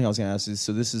the other thing I was gonna ask.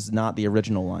 So this is not the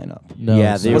original lineup. No.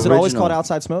 Yeah, so the Was it always original- called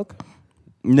Outside Smoke?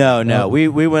 No, No. we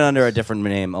went under a different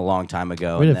name a long time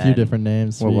ago. we had and a few then- different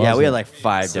names. What was Yeah, we it? had like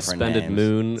 5 different Suspended names.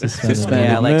 Moon. Suspended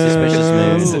Yeah, like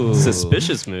Suspicious Moon. Ooh.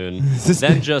 Suspicious Moon.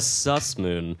 Then just Sus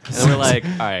Moon. And we're like,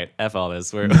 all right, F all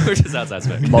this. We're just Outside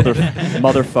Smoke.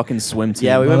 Motherfucking swim team.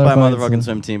 Yeah, we went by Motherfucking Motherfucking Swim.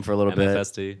 Swim Team for a little bit.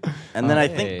 MFST. And then I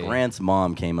Hey. think Grant's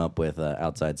mom came up with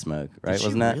Outside Smoke, right?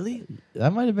 Wasn't that? Really?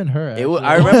 That might have been her. It actually.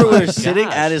 I remember we were gosh. sitting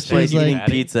at his She place was eating like-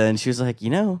 pizza, and she was like,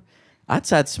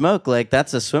 Outside Smoke, like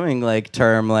that's a swimming like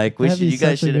term. Like That'd be you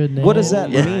guys such a should. good name. What does that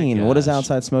Yeah. mean? What does Gosh.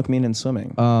 Outside Smoke mean in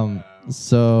swimming?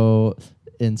 So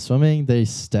in swimming, they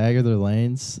stagger their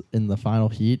lanes in the final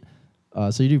heat.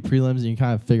 So you do prelims, and you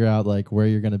kind of figure out like where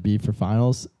you're going to be for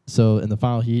finals. So in the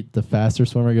final heat, the faster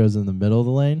swimmer goes in the middle of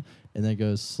the lane, and then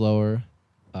goes slower.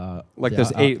 Like yeah,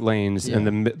 there's 8 lanes, yeah.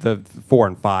 and the 4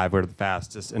 and 5 are the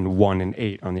fastest, and 1 and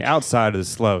 8 on the outside are the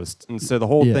slowest. And so the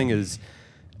whole Yeah. thing is,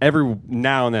 every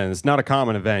now and then, it's not a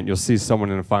common event. You'll see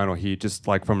someone in a final heat just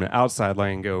like from the outside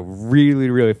lane go really,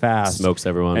 really fast, Smokes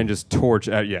everyone. and just torch.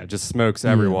 Just smokes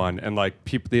everyone. And like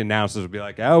the announcers will be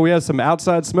like, "Oh, we have some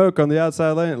outside smoke on the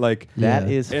outside lane." Like That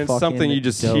Yeah. is and it's fucking something you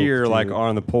just dope, hear like dude.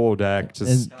 on the pole deck.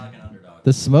 Just And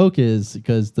the smoke is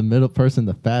because the middle person in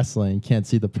the fast lane can't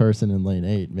see the person in lane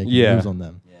 8 making Yeah. moves on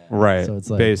them. right, So it's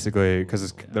like- basically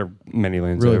because they're many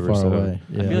lanes Really over. far so. away.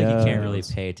 I feel Yeah. like you can't Yeah. really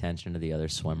pay attention to the other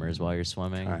swimmers while you're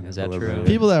swimming. I know, Is that a little true? bit.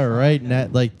 People that are right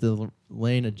net like the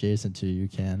lane adjacent to you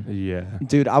can. Yeah.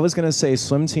 Dude, I was gonna say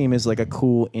Swim Team is like a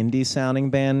cool indie sounding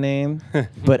band name,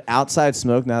 but Outside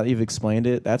Smoke. Now that you've explained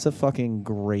it, that's a fucking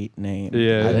great name.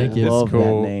 Yeah, I Thank you. love it's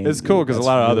cool. that name. It's cool because a That's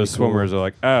lot of other really cool. swimmers are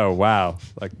like, "Oh wow,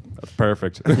 like that's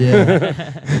perfect." Yeah,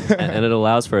 and it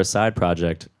allows for a side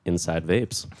project inside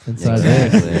vapes. inside there.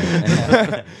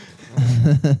 Exactly.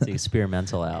 It's the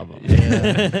experimental album.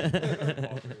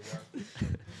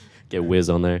 Get Wiz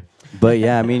on there. But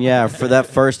yeah, I mean, yeah, for that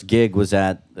first gig was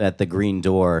at the Green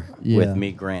Door Yeah. with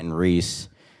me, Grant, and Reese,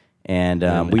 and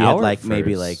And we had our like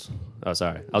maybe like first- Oh,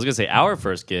 sorry. I was gonna say our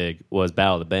first gig was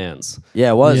Battle of the Bands.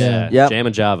 yeah, it was Yeah. Yep. Jam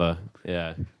and Java.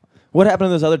 Yeah. What happened to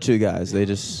those other two guys? They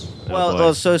just Well, boy.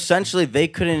 well, so essentially they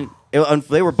couldn't.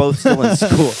 They were both still in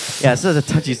school. Yeah, this is a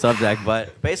touchy subject,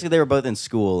 but basically they were both in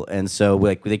school, and so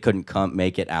like they couldn't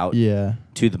make it out Yeah,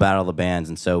 to the Battle of the Bands,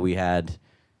 and so we had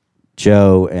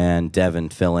Joe and Devin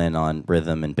fill in on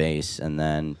rhythm and bass, and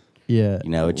then yeah,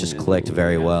 it just clicked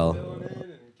very well.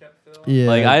 yeah.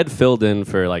 Like I had filled in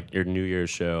for like your New Year's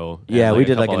show. and, Yeah, we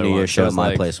did, like, couple a other New Year's ones. show So at it's, my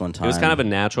like, place one It was time. kind of a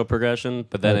natural progression,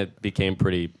 but then it became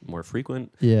pretty more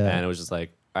frequent. Yeah. And it was just like,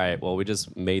 all right, well, we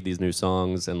just made these new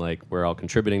songs and like we're all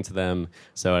contributing to them.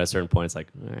 So at a certain point, it's like,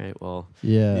 all right, well,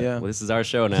 yeah. well this is our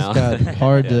show It now. just got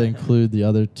hard to include the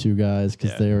other two guys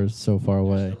because Yeah. they were so far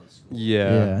away.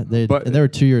 Yeah, Yeah, but and they were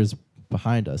 2 years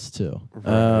behind us too.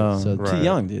 So too Right.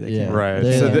 young, dude. They Yeah. can't right.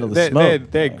 They so handle the they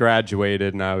smoke. they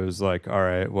graduated, and I was like, all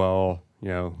right, well,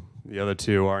 the other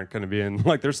two aren't going to be in.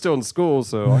 Like they're still in school,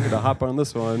 so I'm going to hop on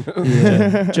this one.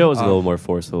 Yeah, Joe was a little more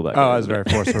forceful back Oh, then. I was very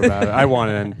forceful about it. I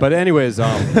wanted in. But anyways,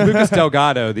 Lucas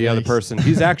Delgado, the other Yikes. person,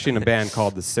 he's actually in a band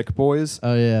called the Sick Boys.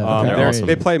 oh yeah, They're They're- awesome.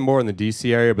 They play more in the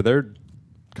DC area, but they're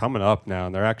coming up now,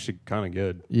 and they're actually kind of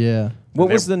good. yeah. What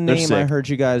They're- was the they're name I sick. heard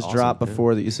you guys Awesome, drop yeah.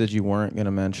 before that you said you weren't going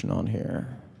to mention on here?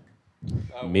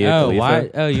 Mia Oh, Khalifa. why?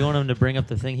 Oh, you want him to bring up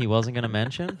the thing he wasn't going to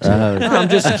mention? I'm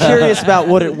just curious about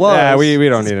what it was. Yeah, we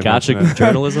don't need to Gotcha mention it.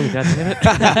 journalism. God damn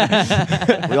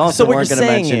it. We also So what weren't you're going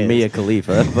to saying mention is- Mia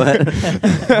Khalifa,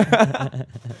 but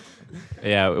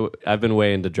Yeah, I've been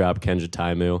waiting to drop Kenja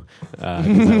Taimu. 'Cause I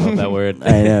love that word.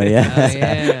 I know, yeah. Oh,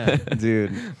 yeah.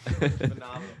 Dude.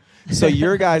 So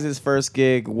your guys' first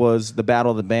gig was the Battle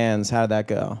of the Bands. How did that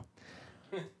go?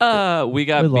 We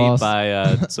got We beat lost.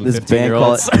 by some This band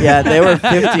 15-year-olds. called, yeah, they were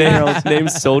 15-year-olds.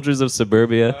 named Soldiers of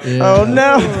Suburbia. Yeah. Oh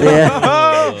no!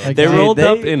 Yeah, Like, They dude, rolled they-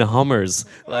 up in Hummers.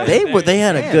 Like, they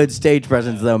had a good stage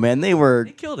presence though, man. they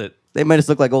killed it. They made us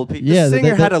look like old people. Yeah, The they-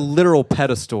 singer they- had a literal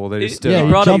pedestal that he It- stood Yeah, on.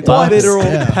 he brought jumped up off boxes. literal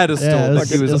Yeah. pedestal Yeah, like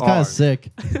he was it was kind on. of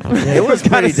sick. It was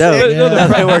pretty dope. sick. Yeah.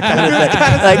 They were kinda sick.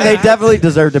 Like they definitely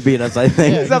deserved to beat us, I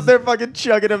think. Yeah. He's up there fucking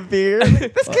chugging a beer.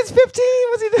 This kid's 15.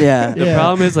 What's he doing? Yeah. The Yeah.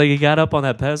 problem is, like, he got up on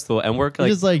that pedestal, and we're like,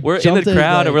 just, like, we're in jumped the in,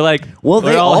 crowd, like- and we're like, Well,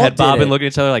 we're they all all head did bobbing, it. looking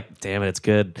at each other, like, damn it, it's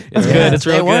good, it's Yeah, good, it's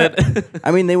they real weren't. good.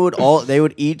 I mean, they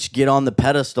would each get on the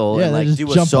pedestal Yeah, and they like just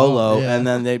do a jump solo, off, yeah. and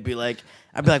then they'd be like,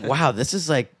 I'd be like, wow, this is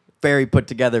like very put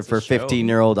together for show.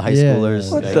 15-year-old high Yeah.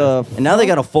 schoolers. What Like, the and now they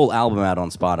got a full album out on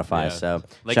Spotify. Yeah. So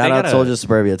Like, shout they out gotta- Soldier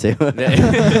Suburbia too.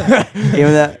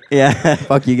 Even that, yeah.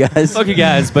 Fuck you guys. Fuck you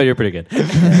guys, but you're pretty good.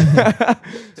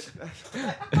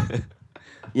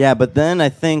 Yeah, but then I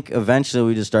think eventually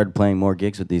we just started playing more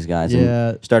gigs with these guys. Yeah.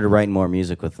 And started writing more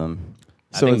music with them,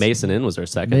 I So think it's- Mason Inn was our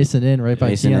second. Mason Inn, right by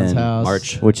Mason Keon's Inn, house.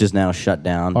 March. which is now shut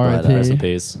down. R.I.P. But, Rest in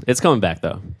peace. It's coming back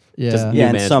though. Yeah. Just-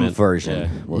 yeah, New in some management. version. Yeah.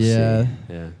 We'll Yeah. see.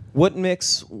 Yeah. What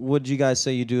mix would you guys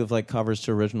say you do of like covers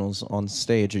to originals on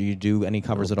stage? Or you do any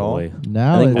covers Oh, at all? boy.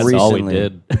 Now I think it's That's all we recently-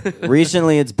 did.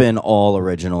 Recently, it's been all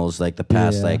originals. Like the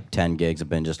past Yeah. like 10 gigs have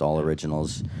been just all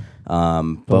originals.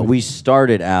 But we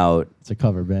started out a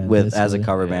cover band. with as a basically.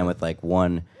 cover band with like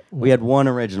one. We had one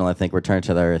original, I think, Return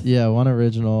to the Earth. Yeah, one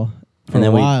original. For And a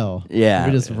then we- while. yeah.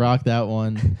 We just rocked that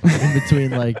one in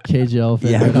between like KG Elephant.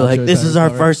 Yeah, Red we'd be Hot like, Chili this Peppers is our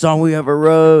cover. first song we ever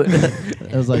wrote.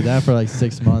 It was like that for like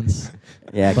 6 months.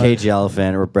 Yeah, But- KG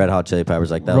Elephant or Red Hot Chili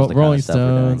Peppers, like that was the Rolling kind of stuff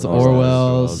we're doing. Stones, Rolling Stones.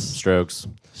 Orwell's, Strokes.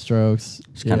 Strokes.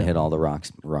 Just kind of hit all the rock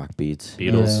beats.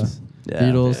 Beatles. Yeah.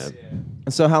 Beatles.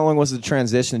 And so how long was the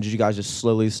transition? Did you guys just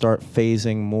slowly start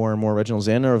phasing more and more originals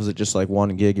in, or was it just like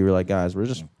one gig you were like, guys, we're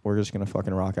just gonna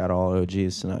fucking rock out all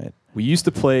OGs tonight? We used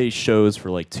to play shows for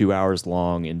like 2 hours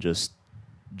long and just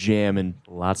jam and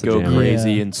Lots of go jamming.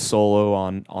 crazy Yeah. and solo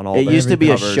on all. It the used to be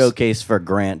covers. a showcase for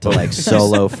Grant to like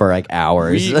solo for like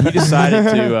hours. We decided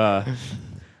to.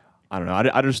 I don't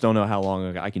know. I just don't know how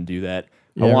long I can do that.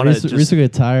 Yeah, I want to Reese just. will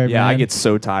get tired. Yeah, I man. get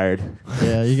so tired.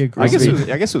 Yeah, you get. I guess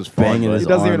grumpy. it was fun. Banging but- his He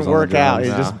doesn't even arms on the work out. drums.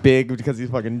 He's just big because he's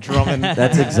fucking drumming.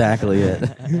 That's exactly it.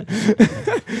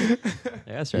 I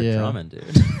gotta start Yeah. drumming, dude.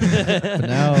 But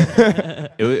now,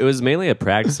 It was mainly at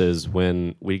practices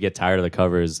when we'd get tired of the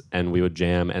covers and we would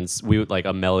jam and we would like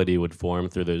a melody would form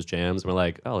through those jams. And we're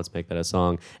like, oh, let's make that a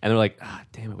song. And they're like, ah,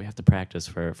 damn it, we have to practice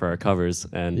for our covers.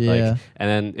 And Yeah. like, and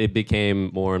then it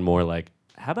became more and more like,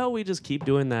 how about we just keep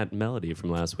doing that melody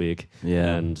from last week?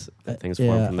 Yeah. And things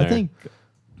form yeah, from there. I think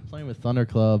playing with Thunder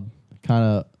Club kind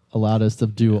of allowed us to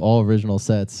do all original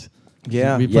sets.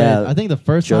 Yeah. we played, Yeah. I think the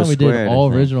first Joe time we Squared, did I all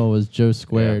think. original was Joe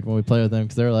Squared when we played with them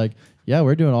because they were like, "Yeah,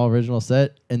 we're doing all original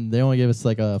set," and they only gave us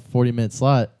like a 40-minute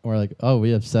slot. And we're like, "Oh, we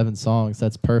have 7 songs.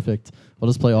 That's perfect. We'll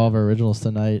just play all of our originals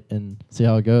tonight and see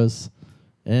how it goes."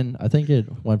 And I think it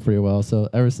went pretty well. So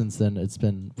ever since then, it's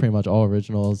been pretty much all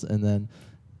originals, and then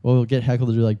we'll get heckled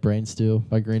to do like Brain Stew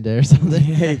by Green Day or something.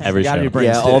 Every Gotta show. be Brain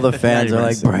Yeah, Stew. all the Gotta fans be are Brain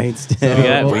like Stew. brainstem. we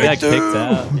got, well, we got kicked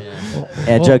out.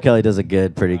 Yeah, Well- Joe Kelly does a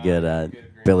pretty good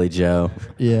Billy Joe.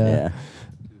 Yeah.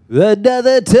 Yeah.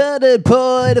 Another turning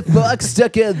point, a fuck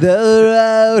stuck in the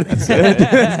road. That's good.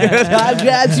 Time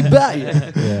drives you by. Yeah,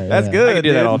 That's yeah. good. I can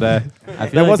do that dude. all day. I feel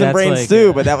That like wasn't that's Brain like,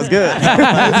 Stew, but that was good.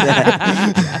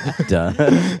 Duh.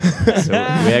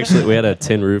 So we had a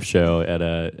Tin Roof show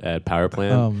at Power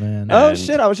Plant. Oh man. Oh And-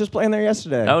 shit! I was just playing there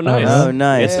yesterday. Oh, nice. Oh,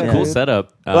 nice. It's a Yeah. cool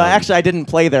setup. Well, actually, I didn't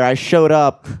play there. I showed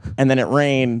up, and then it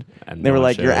rained. And They no were one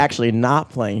like, "You're showed. actually not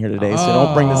playing here today, so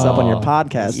don't bring this up on your Oh.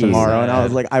 podcast Jeez. tomorrow." And I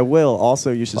was like, "I will."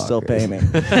 Also, you should still pay me.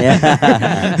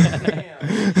 Yeah.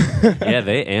 yeah,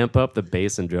 they amp up the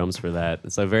bass and drums for that.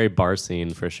 It's a very bar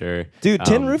scene for sure. Dude,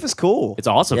 Tin Roof is cool. It's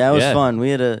awesome. Yeah, it was fun. We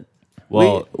had a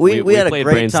Well, we had a played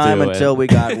great Brain time Stew until and-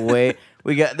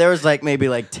 we got there was like maybe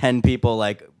like 10 people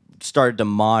like started to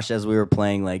mosh as we were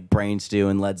playing like Brain Stew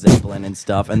and Led Zeppelin and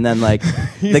stuff, and then like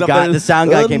the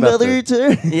sound guy came up. Another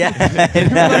turn. Yeah,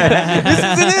 This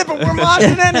isn't it, but we're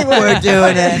moshing anyway. we're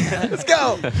doing it. Let's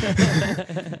go.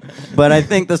 But I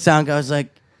think the sound guy was like,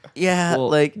 yeah, Well,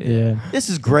 like Yeah. this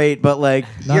is great, but like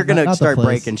Not- you're gonna not the start place.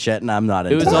 breaking shit, and I'm not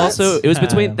It into was that. also it was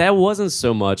between that wasn't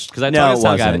so much because I No, talked it to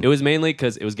sound guy. wasn't. It was mainly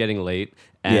because it was getting late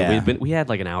and Yeah. we had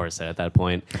like an hour set at that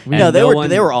point. No, And they no were one-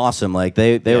 they were awesome. Like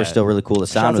they were Yeah. still really cool. The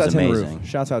sound Shouts was out Tin amazing. Roof.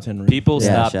 Shouts out Tin Roof. People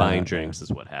Yeah, stopped shout buying out, drinks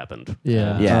is what happened.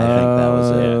 Yeah. Yeah, I think that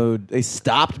was it. Oh, they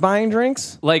stopped buying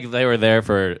drinks. Like they were there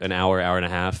for an hour and a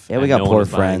half. Yeah, we and got no one poor was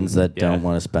buying- friends that yeah. don't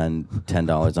want to spend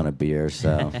 $10 on a beer.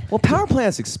 So Well, Power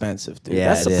Plant's expensive, dude. Yeah,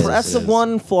 that's it is. that's It the is.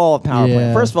 one flaw of Power Yeah.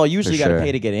 Plant. First of all, usually For you got to sure.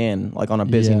 pay to get in. Like on a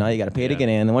busy Yeah. night, you got to pay to Yeah. get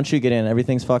in. And once you get in,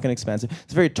 everything's fucking expensive.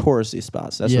 It's very touristy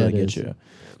spots. That's Yeah, where it they get is. you.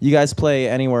 You guys play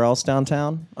anywhere else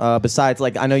downtown? Besides,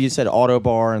 like, I know you said Auto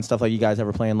Bar and stuff. Like, you guys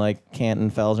ever play in like Canton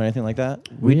Fells or anything like that?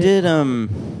 we did Done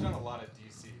a lot of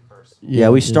DC first. Yeah,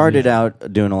 we did, started yeah.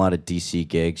 out doing a lot of DC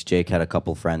gigs. Jake had a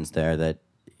couple friends there that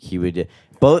he would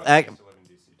both.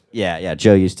 Yeah.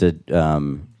 Joe used to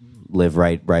live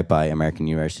right by American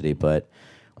University, but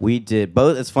we did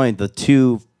both. It's funny, the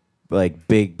two like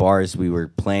big bars we were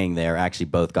playing there actually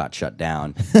both got shut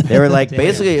down. They were like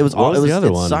basically it was What all was it was the other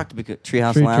it one? sucked because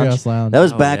Treehouse Treehouse Lounge. Lounge. That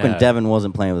was Oh, back yeah. when Devin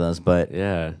wasn't playing with us, but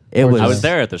Yeah. it was. I was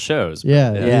there at the shows. but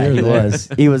Yeah, Yeah, you he were there. was.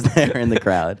 He was there in the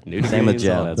crowd. Nudie Same with Greens,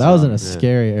 all Joe. That was in a Yeah.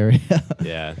 scary area.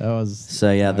 Yeah. That was So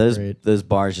yeah, not those great. those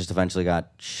bars just eventually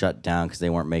got shut down because they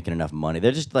weren't making enough money.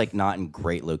 They're just like not in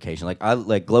great location. Like I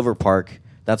like Glover Park.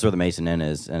 That's where the Mason Inn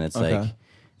is, and it's Okay. like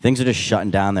things are just shutting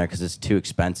down there because it's too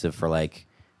expensive for like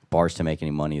bars to make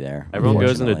any money there. Everyone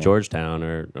goes into unfortunately. Georgetown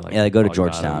or like Yeah, they go to Bog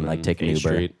Georgetown, Bottom like, and take an 8th Uber.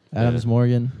 Street. Adams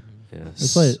Morgan. Yeah.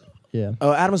 It's like yeah.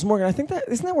 Oh, Adams Morgan. I think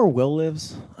isn't that where Will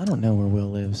lives? I don't know where Will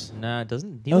lives. Nah, it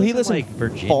doesn't. No, he lives lives in, in like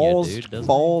Virginia, Falls, dude. doesn't he?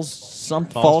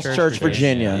 Falls Church,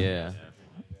 Virginia. Yeah.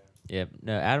 Yeah,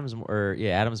 no, Adams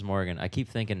Morgan. I keep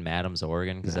thinking Madams,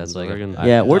 Oregon, because that's Adams, like Oregon. I've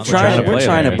Yeah, done we're the trying show to we're play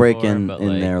trying to there break before, in but, in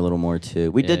like, there a little more too.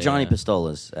 We Yeah, did Johnny yeah.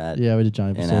 Pistolas at Yeah, we did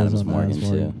Johnny in Pistolas Adams on Morgan Adams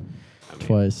too. Morgan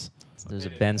twice. There's a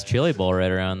Ben's Chili Bowl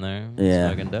right around there. It's Yeah.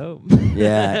 fucking dope.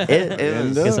 Yeah, it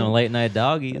was. Get some late night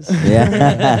doggies.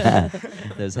 Yeah.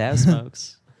 Those half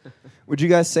smokes. Would you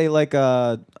guys say like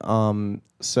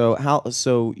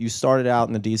so you started out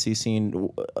in the DC scene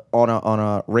on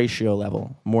a ratio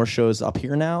level? More shows up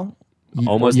here now?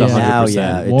 Almost Yeah. 100%. Now,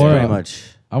 yeah, it's More, pretty much.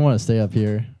 I want to stay up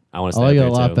here. I want to I stay like it up a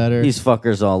there lot too. better. These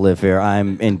fuckers all live here.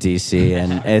 I'm in DC,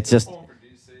 and it's just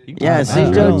yeah. I See,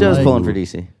 don't Joe's like- pulling for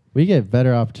DC. We get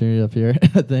better opportunity up here,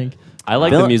 I think. I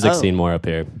like Bill- the music oh. scene more up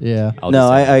here. Yeah. I'll No,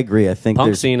 just say I agree. I think punk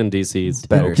there's scene in DC is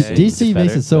better okay. scene. DC It's makes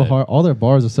better, it so but hard. All their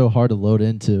bars are so hard to load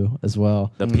into as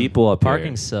well. The people up Parking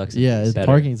here. sucks. in Yeah, DC, better,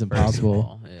 parking's first of impossible.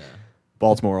 all. Yeah.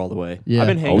 Baltimore all the way. Yeah. I've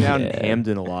been hanging Oh, out yeah. in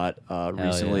Hamden a lot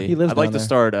recently. yeah. He lives I'd like down to there.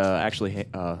 start actually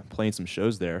playing some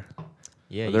shows there.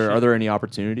 Yeah. Are there any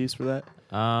opportunities for that?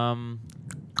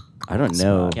 I don't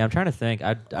know. Yeah, I'm trying to think.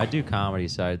 I do comedy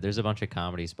side. There's a bunch of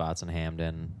comedy spots in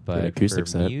Hamden, but acoustic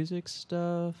for set. music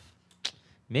stuff,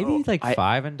 maybe like I-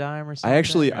 Five and Dime or something.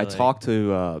 I or like- talked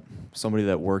to somebody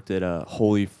that worked at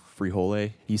Holy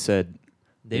Frihole. He said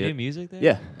They Yeah. do music there.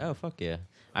 Yeah. Oh fuck yeah.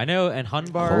 I know, and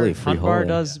Hunbar Holy free Hunbar holy.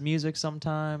 does music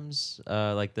sometimes,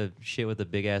 like the shit with the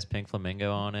big ass pink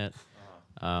flamingo on it.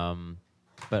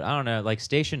 But I don't know. Like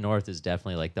Station North is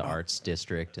definitely like the arts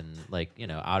district, and like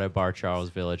Auto Bar, Charles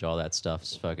Village, all that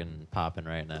stuff's fucking popping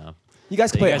right now. You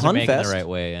guys So can you play guys at are making Hunfest. the right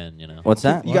way in. What's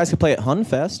that? You guys can play at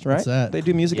Hunfest, right? What's that? They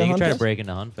do music Yeah, at you can try to Hunfest. break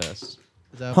into Hunfest.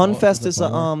 Is that Hunfest is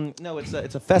Baltimore? no, it's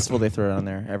a festival they throw down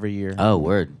there every year. Oh,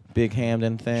 word. Big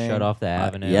Hamden thing. Shut off the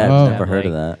avenue. Yeah, Oh. I've never heard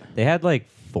of that. They had like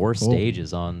 4 Cool.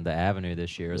 stages on the avenue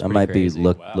this year. It was That pretty might crazy. be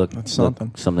look That's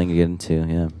something. something to get into.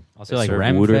 Yeah. Also They like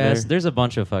serve water there? Remfest. There's a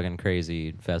bunch of fucking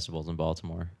crazy festivals in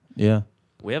Baltimore. Yeah.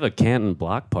 We have a Canton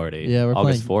block party. Yeah, we're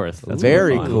August playing- 4th. That's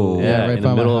Very fun. cool. Yeah, Yeah, right in by the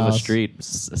my middle of a house. street,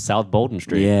 South Bolton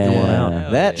Street. Yeah. Come on out.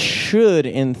 Hell That yeah. should,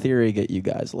 in theory, get you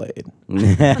guys laid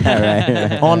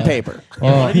right. on paper.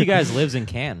 Yeah, one of Oh. you guys lives in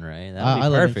Canton, right? That'd be I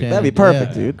live in perfect. Canton. That'd be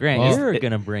perfect, Yeah. dude. Grant, Well, you're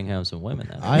gonna bring home some women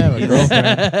then. I have a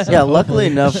girlfriend. so Yeah, luckily hopefully-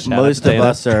 enough, Shout out most to of Dana.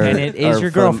 us are. and it is are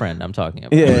your from- girlfriend I'm talking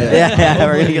about. Yeah. Yeah,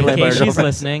 we're gonna get In laid by our case she's girlfriend.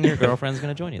 listening, your girlfriend's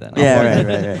gonna join you then. Yeah,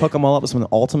 right. Hook them all up with some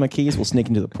Ultima keys. We'll sneak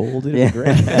into the pool, dude. Yeah. It'd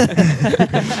be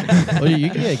great. Well, you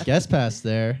can get a guest pass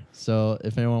there. So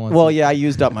if anyone wants Well, to, yeah, I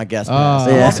used up my guest Oh. pass.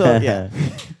 Yeah. Also, yeah.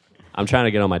 I'm trying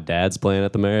to get on my dad's plan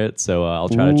at the Merit, so I'll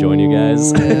try to join you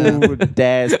guys. Ooh,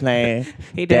 Dad's playing.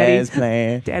 Hey, Daddy. Dad's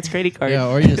playing. Dad's credit card. Yeah,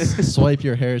 or you just swipe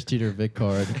your Harris Teeter Vic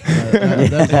card.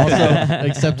 That's also an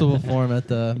acceptable form at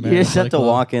the. You just have to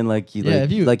walk in like you, Yeah, like,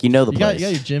 if you like you know the you place.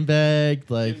 got your gym bag,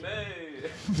 like.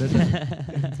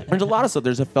 There's a lot of stuff.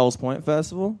 There's a Fells Point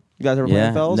Festival. You guys ever been Yeah.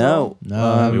 to Fells? No. No,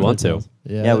 I haven't we want played to. Fells.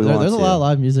 Yeah, Yeah, we want there's a to. lot of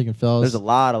live music in Fells. There's a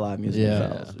lot of live music Yeah,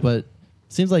 in Fells. but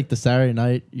seems like the Saturday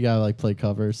night you gotta like play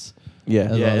covers. Yeah.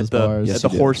 As Yeah, well at as the, bars. Yes, at the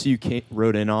you do. horse you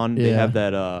rode in on, they Yeah. have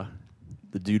that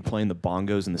the dude playing the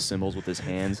bongos and the cymbals with his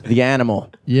hands. The animal.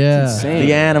 Yeah, It's insane.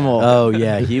 The animal. Oh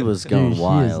yeah, he was going Dude,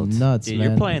 wild. He is nuts, Dude, man.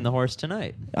 you're playing the horse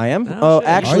tonight. I am. Oh, Oh, shit.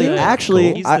 actually, Are you?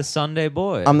 actually, He's I, the Sunday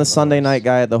boy. I'm the Sunday night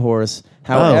guy at the horse.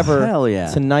 However, hell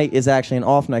yeah. tonight is actually an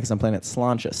off night because I'm playing at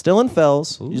Slancha. Still in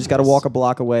Fells. You just got to walk a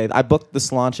block away. I booked the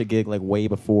Slancha gig like way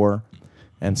before,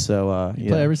 and so You yeah,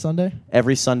 play every Sunday.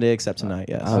 every Sunday except tonight.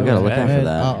 Yes. Oh, I gotta look Okay. out for Man,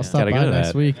 that. I'll stop Gotta by go to next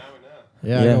that. week.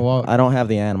 Yeah, I Yeah, gotta walk. I don't have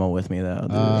the animal with me though.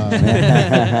 dude.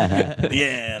 The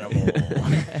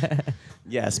animal.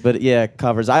 Yes, but yeah,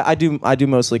 covers. I do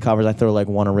mostly covers. I throw like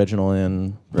one original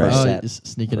in per Right. Oh, set. just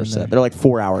sneak it per in set. there. They're like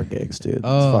 4-hour gigs, dude.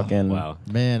 Oh. It's fucking Wow.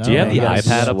 Man, Do you I have don't the know. gotta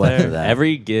iPad up sweat for there? that.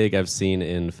 Every gig I've seen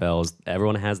in Fells,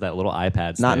 everyone has that little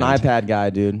iPad stand. not an iPad guy,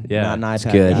 dude. Yeah. Not an It's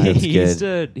iPad good. guy. It's he good. used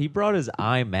to, he brought his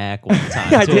iMac one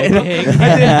time I to did. a gig.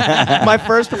 I did. My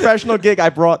first professional gig, I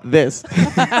brought this,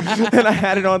 and I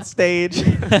had it on stage.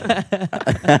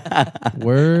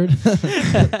 Word.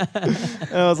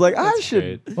 And I was like, I That's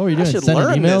should, great. What were you I doing? should Sending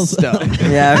learn emails? this stuff.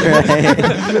 Yeah,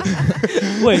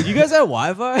 right. Wait, you guys have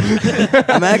Wi-Fi?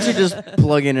 I'm actually just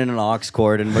plugging in an aux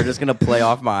cord, and we're just gonna play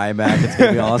off my iMac. It's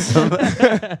gonna be awesome.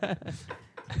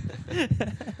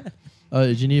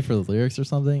 Did you need it for the lyrics or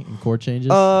something? And chord changes?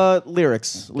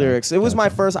 Lyrics. It was my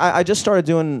first. I just started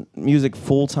doing music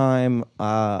full time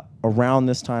around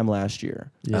this time last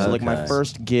year. Yeah. So like my Okay.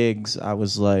 first gigs, I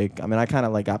was like, I mean, I kind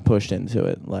of like got pushed into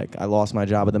it. Like I lost my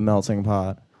job at the Melting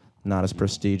Pot. Not as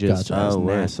prestigious Gotcha. as Oh,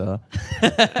 word. NASA,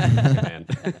 Man.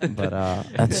 but That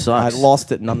I sucks.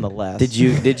 lost it nonetheless. Did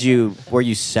you? Were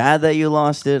you sad that you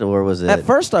lost it, or was it? At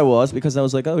first, I was because I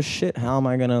was like, oh shit, how am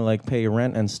I gonna like pay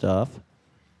rent and stuff,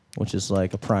 which is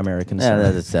like a primary Yeah, concern.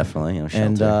 that is definitely. And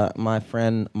shelter. my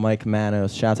friend Mike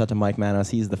Manos, shouts out to Mike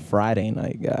Manos. He's the Friday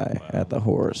night guy at the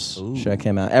Horse. Check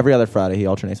him out. Every other Friday, he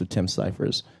alternates with Tim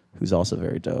Cyphers, who's also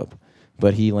very dope.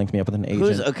 But he linked me up with an agent.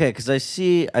 Who's okay? Because I've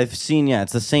seen. Yeah,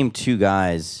 it's the same two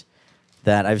guys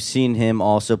that I've seen him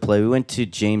also play. We went to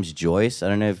James Joyce. I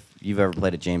don't know if you've ever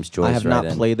played at James Joyce. I have right not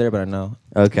in- played there, but I know.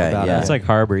 Okay, about yeah, it. It's like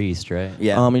Harbor East, right?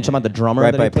 yeah. You talking about the drummer right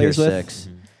that by he Pier plays with? 6.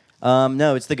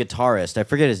 No, it's the guitarist. I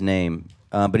forget his name,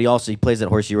 but he plays at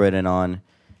Horse You Rode In on,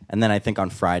 And then I think on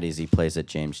Fridays he plays at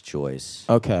James Joyce.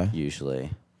 Okay.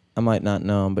 Usually. I might not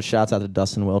know him, but shouts out to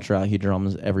Dustin Wiltrout. He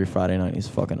drums every Friday night. He's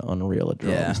fucking unreal at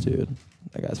drums, dude.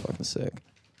 That guy's fucking sick.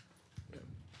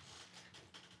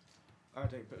 All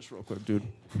right, take a piss real quick, dude.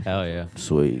 Hell yeah.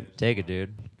 Sweet. Take it,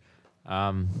 dude.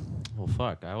 Well,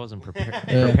 fuck. I wasn't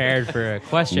prepared for a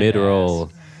question. Mid-roll.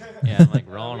 to ask. Yeah, I'm like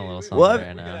rolling a little something What?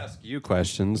 right now. Ask you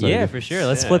questions. Yeah, for sure.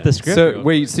 Let's flip the script. So real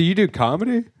wait, so you do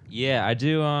comedy? Yeah, I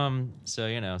do.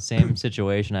 So same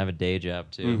situation. I have a day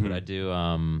job too, but I do.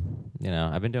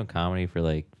 I've been doing comedy for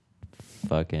like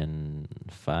fucking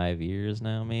 5 years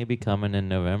now, maybe coming in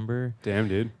November. Damn,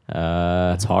 dude.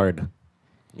 That's hard.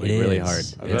 It really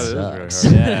is. hard. I It bet it is really sucks.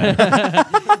 hard.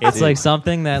 Yeah. It's like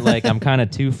something that like I'm kind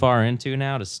of too far into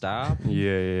now to stop.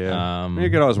 Yeah. Um, You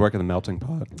could always work in the melting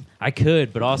pot. I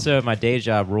could, but also my day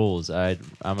job rules. I'm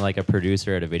like a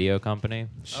producer at a video company.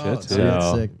 Shit, Oh, dude. dude, that's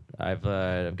So sick.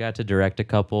 I've got to direct a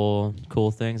couple cool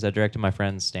things. I directed my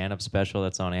friend's stand-up special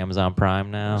that's on Amazon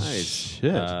Prime now. Nice.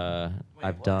 Shit.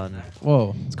 I've done.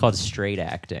 Whoa. It's called Straight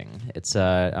Acting. It's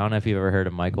I don't know if you've ever heard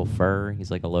of Michael Furr.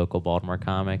 He's like a local Baltimore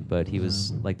comic, but he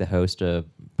was like the host of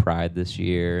Pride this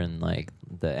year and like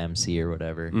the MC or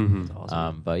whatever.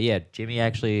 But yeah, Jimmy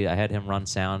actually, I had him run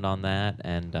sound on that,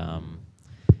 and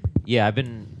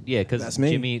because That's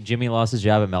me. Jimmy lost his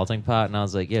job at Melting Pot, and I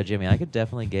was like, yeah, Jimmy, I could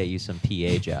definitely get you some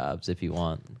PA jobs if you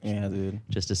want, Yeah, dude.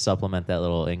 just to supplement that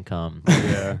little income.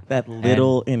 Yeah. That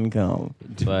little income.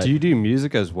 But Do you do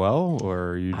music as well, or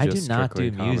are you just I do not strictly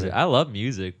do comedy? music. I love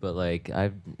music, but like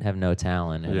I have no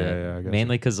talent in Yeah, it. yeah, I guess.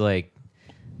 Mainly because like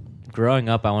growing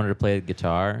up, I wanted to play the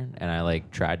guitar, and I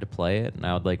like tried to play it, and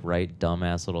I would like write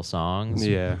dumbass little songs.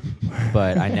 Yeah.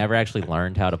 But I never actually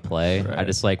learned how to play. I Right.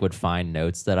 just like would find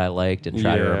notes that I liked and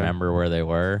try to Yeah. remember where they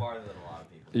were.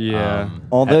 Yeah.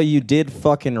 Although you did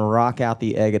fucking rock out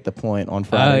the egg at the point on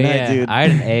Friday night, dude. I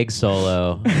had an egg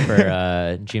solo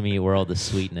for Jimmy World of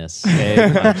Sweetness.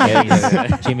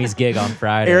 on Jimmy's gig on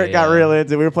Friday. Eric got real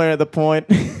into it. We were playing at the point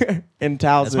in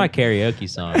Towson. That's my karaoke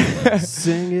song.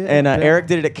 Sing it. And Eric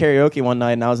did it at karaoke one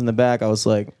night, and I was in the back. I was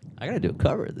like, I gotta do a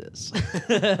cover of this.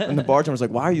 and the bartender was like,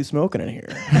 "Why are you smoking in here?"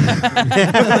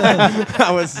 I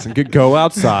was, Go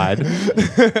outside.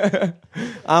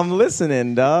 I'm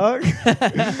listening, dog.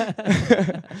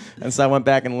 And so I went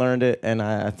back and learned it, and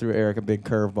I threw Eric a big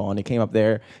curveball, and he came up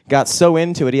there, got so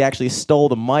into it, he actually stole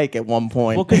the mic at one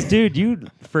point. Well, because dude, you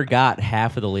forgot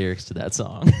half of the lyrics to that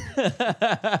song.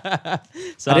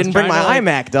 So I didn't bring my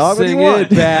iMac, dog. What do you Sing want?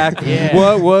 it back. Yeah.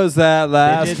 What was that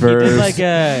last verse?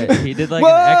 He did like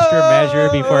an extra measure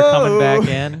before coming back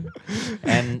in,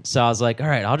 and so I was like, all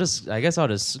right, I guess I'll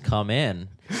just come in,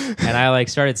 and I like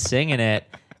started singing it,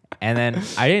 and then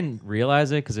I didn't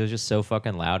realize it because it was just so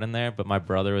fucking loud in there. But my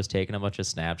brother was taking a bunch of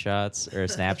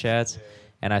Snapchats.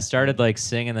 And I started like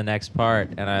singing the next part,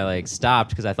 and I like stopped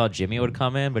because I thought Jimmy would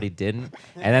come in, but he didn't.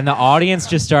 And then the audience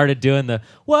just started doing the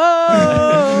whoa,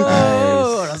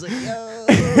 and I was like, yo.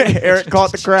 Eric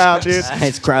caught the crowd, dude.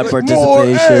 Nice crowd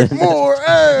participation. More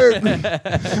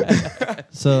egg.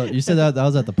 So you said that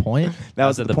was at the point? That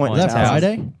was at the point. Was in that Towson.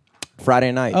 Friday?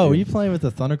 Friday night. Oh, were dude. you playing with the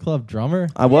Thunder Club drummer?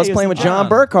 I was he was playing the with John drum.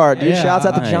 Burkhardt, dude. Yeah, Shouts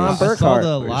out to nice. John I saw Burkhardt.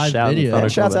 the live shouting video. Thunder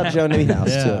And shouts out to Joe Newhouse,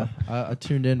 Yeah, too. I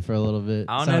tuned in for a little bit.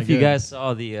 I don't know Sounded if you good. guys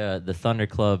saw the Thunder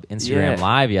Club Instagram Yeah.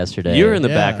 live yesterday. You were in the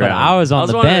Yeah. background. But I was on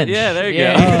the wondering- bench. Yeah, there you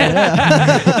Yeah. go.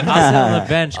 I was sitting on the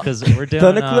bench because we're doing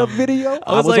Thunder Club video.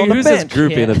 I was like, on the who's this bench.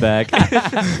 groupie in Yeah.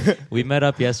 the back? We met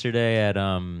up yesterday at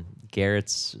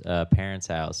Garrett's parents'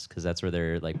 house because that's where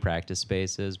their like practice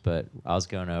space is. But I was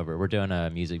going over. We're doing a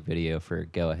music video for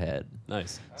Go Ahead,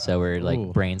 Nice. so we're like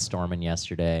Ooh. brainstorming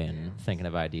yesterday and thinking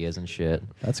of ideas and shit.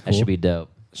 That's That should cool. be dope.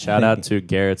 Shout out to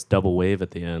Garrett's double wave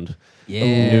at the end. Yeah.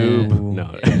 Noob.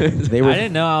 No. They were I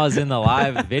didn't know I was in the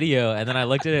live video, and then I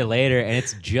looked at it later, and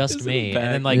it's just It's in me. the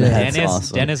And then back. like Yeah. That's Dennis,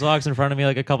 awesome. Dennis walks in front of me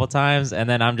like a couple times, and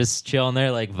then I'm just chilling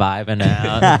there like vibing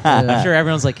out. I'm sure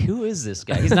everyone's like, "Who is this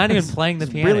guy? He's not even playing the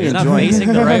piano. really He's not enjoying it."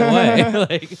 facing the right way."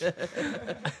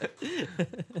 Like,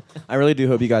 I really do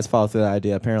hope you guys follow through that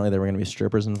idea. Apparently, there were going to be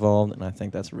strippers involved, and I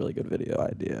think that's a really good video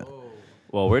idea.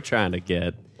 Well, we're trying to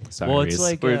get. Sorry, Well, it's Reese.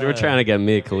 like, we're trying to get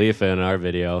Mia Khalifa in our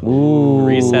video. Ooh.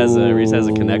 Reese has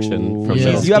a connection from Yeah.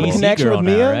 middle You have a school. connection girl with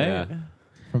now, Mia? right? Yeah,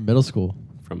 From middle school.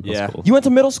 from middle Yeah. school. You went to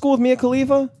middle school with Mia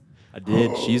Khalifa? I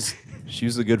did. She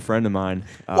was a good friend of mine.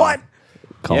 What?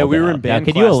 Yeah, we were in Now, band.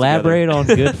 can you class elaborate on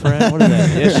good friend? What is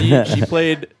that? together. Yeah,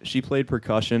 she played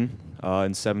percussion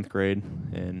in 7th grade,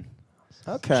 and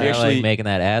Okay. She actually- like making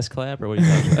that ass clap, or what are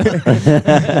you talking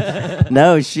about?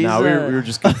 No, she's. no, we were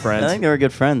just good friends. I think they were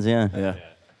good friends. Yeah. yeah.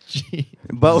 Gee.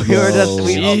 But we were just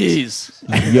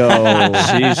Jeez.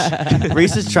 Yo,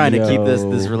 Reese is trying to keep this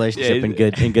Yo. relationship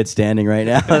in good standing right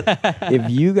now. if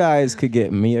you guys could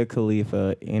get Mia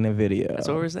Khalifa in a video, That's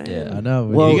what we're saying. Yeah. I know.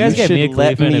 Well, If you guys you get should Mia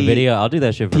let Khalifa in a me video, I'll do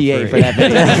that shit for PA free. for that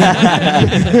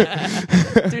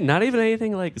video. Dude, not even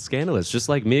anything like scandalous. Just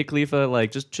like Mia Khalifa,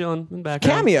 like just chilling in the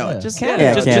background. Cameo. Yeah. Just Cameo.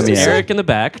 yeah, just Cameo. Eric in the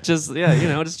back. Just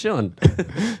just chilling.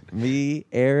 Me,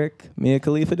 Eric, Mia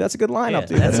Khalifa. That's a good lineup, Yeah,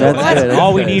 dude. that's That's good.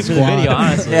 all we need for the Squad. video,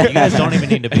 honestly. You guys don't even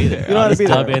need to be there. You don't I'll have to just be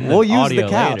dub there. in We'll the use audio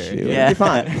the couch, later. dude. Yeah. It'll be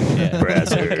fine.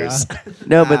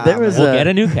 No, but there was We'll a, get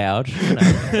a new couch. You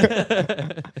know.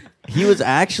 he was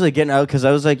actually getting out because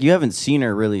I was like, you haven't seen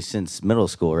her really since middle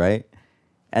school, right?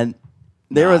 And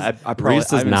there was I probably Reese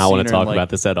does haven't not seen want her to in, talk like, about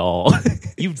this at all.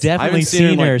 You've definitely haven't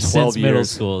seen her in, seen her like, 12 since middle years.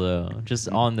 school, though, just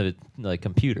on the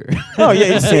computer. Oh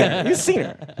yeah, you've seen her. You've seen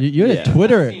her. You had a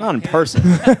Twitter. Not in person.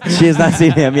 she has not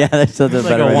seen him. Yeah, that's still It's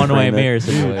like a one-way mirror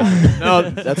situation. No,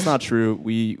 that's not true.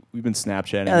 We've been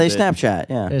Snapchatting. Yeah, they a bit. Snapchat.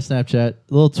 Yeah. Hey, Snapchat.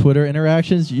 Little Twitter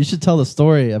interactions. You should tell the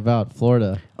story about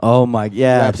Florida. Oh my,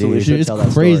 yeah, Absolutely dude. should Dude, tell it's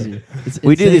that story. crazy. It's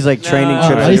We do insane. these like training No.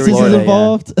 trips. ISIS in is Florida, yeah.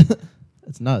 involved.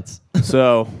 It's nuts.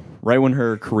 So right when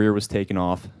her career was taking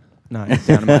off Nice.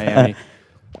 down in Miami,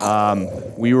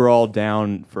 we were all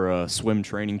down for a swim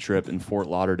training trip in Fort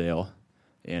Lauderdale,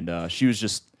 and she was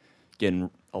just getting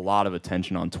a lot of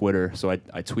attention on Twitter. So I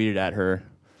tweeted at her.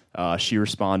 She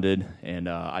responded, and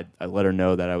I let her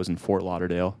know that I was in Fort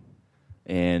Lauderdale.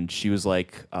 And she was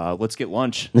like, "Let's get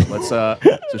lunch." So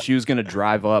she was gonna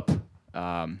drive up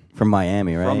From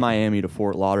Miami, right? from Miami to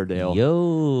Fort Lauderdale,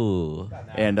 Yo,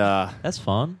 and that's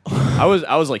fun. I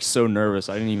was like so nervous.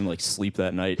 I didn't even like sleep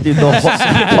that night. Dude,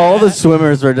 all the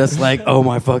swimmers were just like, oh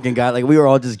my fucking god. Like, we were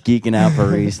all just geeking out for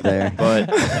Reese there. But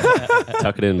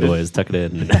Tuck it in, boys. Tuck it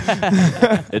in.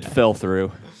 it fell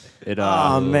through. It,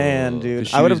 Oh man, dude,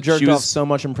 she I would have was- jerked she off was- so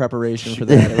much in preparation for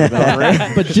that. It would've been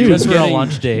unreal. But dude, Just for a getting-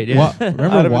 lunch date. Yeah.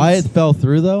 remember why it fell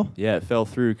through though? Yeah, it fell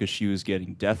through because she was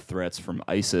getting death threats from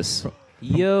ISIS.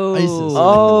 Yo. ISIS.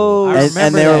 Oh, I And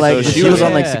remember they were that like, shit. she was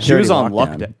on like Yeah. security She was on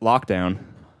lockdown. lockdown.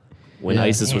 When Yeah.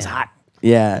 ISIS was hot.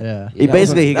 Yeah. Yeah. He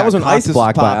basically he that got was when cock ISIS was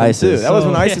blocked by popping, ISIS. too. That was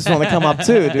when So- ISIS wanted to come up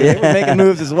too, dude. They were making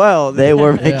moves as well. They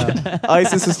were making. Yeah.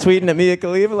 ISIS was tweeting at Mia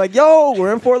Khalifa like, "Yo,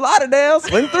 we're in Fort Lauderdale,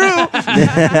 swing through."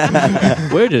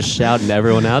 We're just shouting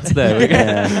everyone out today. We're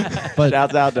gonna But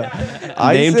Shouts out to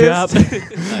name ISIS. drop.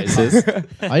 ISIS.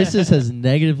 ISIS has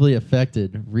negatively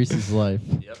affected Reese's life.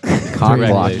 Cock Directly.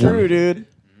 blocked him. True, dude.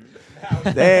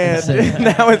 Damn, dude.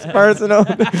 Now it's personal.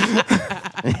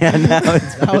 Yeah, now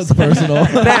it's That was personal.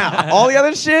 Now, all the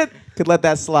other shit could let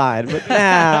that slide, but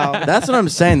now That's what I'm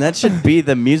saying. That should be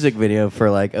the music video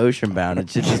for like Oceanbound. It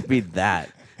should just be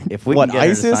that. If we what can get her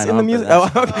to ISIS sign in the on for music?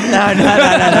 that. Oh, okay. No.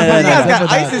 You guys got no,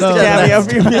 ISIS no, to cameo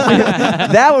for your music.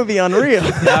 That would be unreal.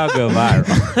 That'll go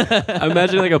viral. I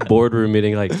imagine like a boardroom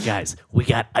meeting, like, guys, we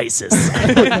got ISIS.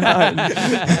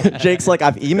 Jake's like,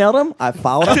 I've emailed him, I've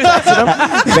followed up,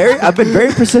 texted him. I've been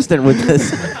very persistent with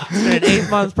this. It's been an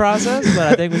 8-month process, but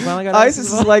I think we finally got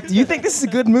ISIS is like, do you think this is a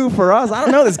good move for us? I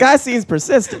don't know. This guy seems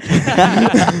persistent.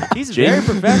 He's very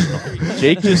professional.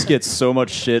 Jake just gets so much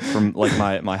shit from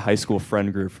like my high school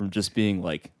friend group from just being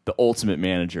like the ultimate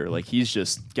manager. Like he's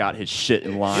just got his shit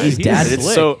in line. He's And slick.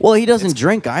 it's so Well, he doesn't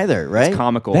drink either, right? it's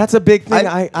comical. That's a big thing.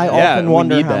 I Yeah, often we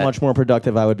wonder need how that. much more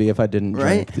productive I would be if I didn't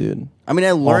Right? drink, dude. I mean,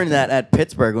 I learned that at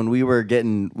Pittsburgh when we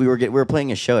were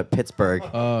playing a show at Pittsburgh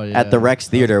Oh, yeah. at the Rex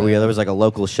Theater. There was like a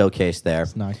local showcase there.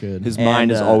 It's not good. his And,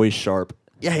 mind is uh, always sharp.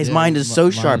 Yeah, his Yeah, mind is so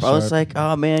mind sharp. is I was sharp. like,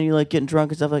 oh man, you like getting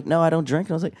drunk and stuff. Like, no, I don't drink.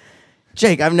 And I was like,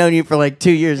 Jake, I've known you for like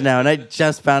 2 years now, and I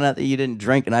just found out that you didn't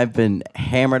drink, and I've been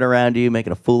hammered around you,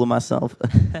 making a fool of myself.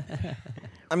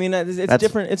 I mean, it's That's-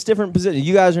 different. It's different position.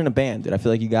 You guys are in a band, dude. I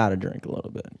feel like you gotta drink a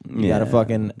little bit. You gotta Yeah.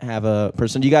 fucking have a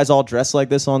person. Do you guys all dress like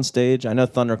this on stage? I know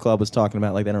Thunder Club was talking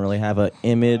about like they don't really have an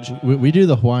image. We do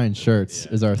the Hawaiian shirts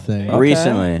is our thing. Okay.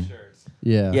 Recently,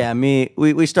 Yeah. yeah,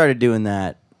 we started doing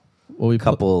that Well, we a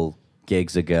couple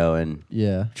gigs ago, and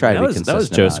Yeah. tried to That be was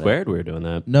consistent. Joe about it. Squared. We were doing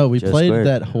that. No, we Joe played Squared.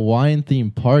 that Hawaiian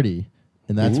themed party,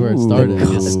 and that's where it started.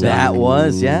 That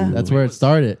was, yeah. That's where it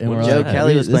started, and we're Joe like,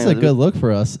 Kelly was this is playing a with good it. look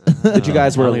for us. Did you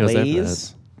guys I wear don't think I was there for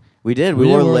lays? We did. We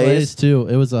We wore wore lace. too.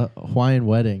 It was a Hawaiian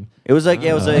wedding. It was like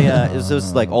it was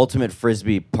this like ultimate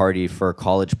frisbee party for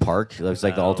College Park. It was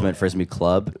like the ultimate frisbee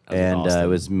club, That was in and Austin. it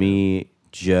was me,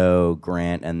 Joe,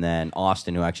 Grant, and then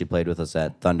Austin, who actually played with us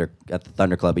at the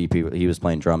Thunder Club EP. He was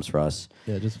playing drums for us.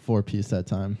 Yeah, just 4-piece that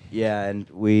time. Yeah, and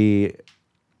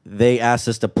they asked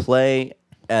us to play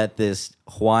at this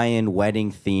Hawaiian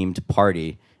wedding themed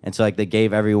party, and so like they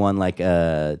gave everyone like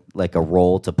a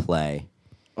role to play,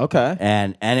 Okay.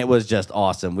 and it was just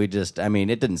awesome. It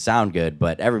didn't sound good,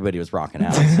 but everybody was rocking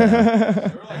out. So.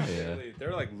 There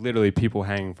were like literally people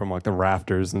hanging from like the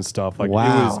rafters and stuff. Like it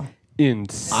Wow. was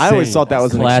insane. I always thought that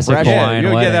was an Classic expression. Yeah, Hawaiian you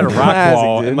would get that at wedding. a rock Classic,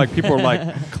 wall, dude. and like people were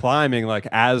like climbing like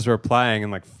as we're playing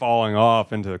and like falling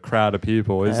off into the crowd of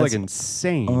people. It's like That's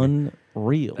insane.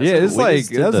 Unreal. Yeah, it's we like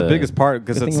just did that's the the- biggest part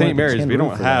because Good at thing we St. went to Mary's Tin we Roof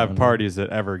don't for that have one. parties that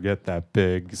ever get that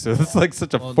big, so it's like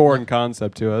such a foreign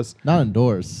concept to us. Not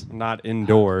indoors. Not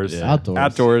indoors, Yeah. Outdoors.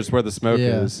 outdoors where the smoke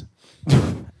Yeah. is.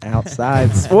 Outside.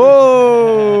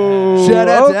 Whoa! Shout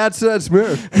out to Outside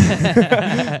Smoke.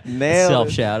 Nailed Self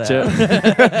it. shout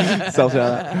out. Self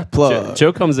shout out. Plug.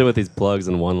 Joe comes in with these plugs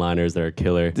and one-liners that are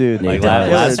killer. Dude, like he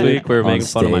does. last Dude. week we were On making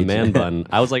fun of my stage. man button.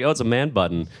 I was like, "Oh, it's a man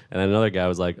button," and then another guy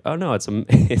was like, "Oh no, it's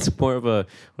it's more of a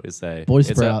what do you say? Boy It's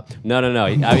a- sprout. No.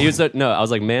 He was no. I was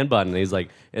like man button. And he's like,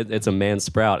 it's a man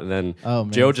sprout," and then Oh,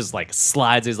 man. Joe just like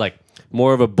slides. He's like,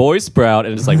 "More of a boy sprout,"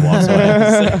 and just like walks away.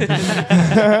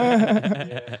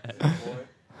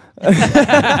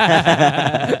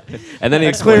 And then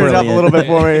he Cleared it explained up a little bit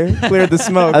for me. Cleared the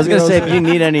smoke. I was gonna know say, what if you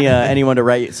need anyone to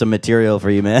write some material for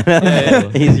you, man,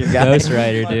 he's your guy.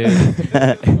 Ghostwriter, dude.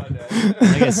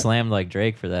 I get slammed like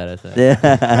Drake for that, I think. Yeah.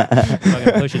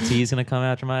 Fucking Pusha T's gonna come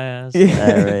after my ass. All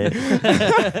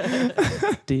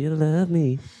right. "Do you love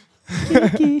me?"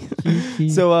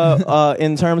 So,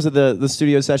 in terms of the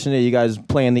studio session that you guys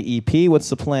playing the EP, what's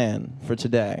the plan for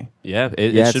today? Yeah, Yeah,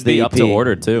 it it's should the be up to EP.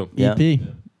 order too. Yeah. EP.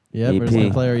 Yep, we're just EP.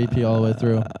 gonna play our EP all the way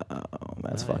through. Oh,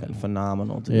 that's fucking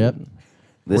phenomenal, dude. Yep.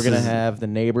 We're This gonna is- have the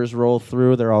neighbors roll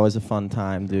through. They're always a fun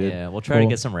time, dude. Yeah, we'll try to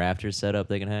Cool. get some rafters set up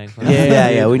they can hang from.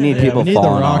 Yeah. We need Yeah, people we need the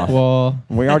falling rock off. wall.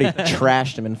 We already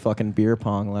trashed them in fucking beer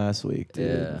pong last week,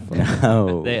 dude. Yeah.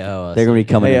 No. They owe us. They're gonna be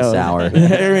coming in They, sour.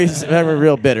 They're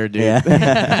real bitter, dude.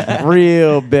 Yeah.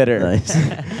 Real bitter. Nice.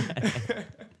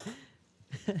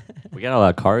 We got a lot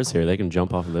of cars here. They can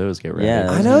jump off of those. Get ready.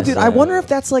 Yeah. I know, dude. I wonder if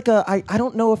that's like I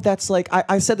don't know if that's like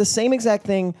I said the same exact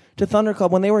thing to Thunder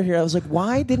Club when they were here. I was like,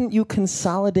 why didn't you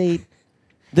consolidate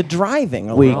the driving?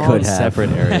 a We little? could in have. separate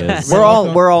areas.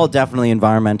 We're all definitely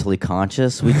environmentally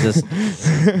conscious. We just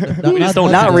just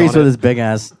don't not touch Reese on with it. his big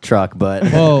ass truck, but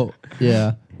Oh,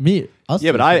 yeah. Me. Us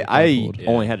Yeah, but two I should carpooled.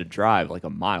 only had to drive like a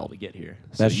mile to get here.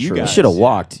 So That's you true. you guys should have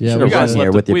walked. You Yeah, should we have run guys here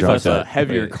left with a- your we truck. left a up.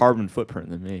 heavier Wait. carbon footprint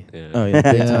than me. Yeah. Oh yeah,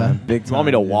 big Yeah. time, big Do time. you want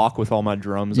me to dude. walk with all my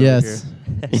drums Yes.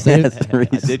 over Yes, Save- here?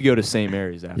 Reese. I did go to St.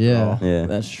 Mary's after Yeah. all. Yeah.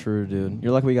 That's true, dude.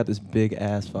 You're lucky we got this big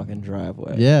ass fucking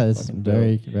driveway. Yeah, it's Fucking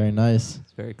dope. very nice.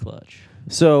 It's very clutch.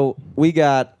 So we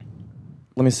got.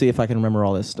 Let me see if I can remember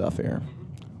all this stuff here.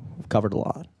 We've covered a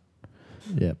lot.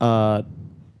 Yeah.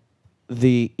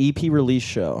 The EP release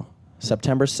show,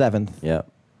 September 7th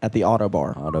Yep. at the Auto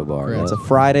Bar. Auto bar. Correct. It's a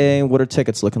Friday. What are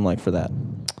tickets looking like for that?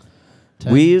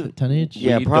 10, we- 10 each.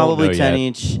 Yeah, We don't probably know 10 yet.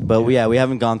 each. But we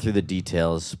haven't gone through the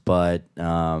details. But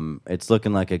it's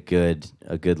looking like a good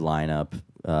lineup.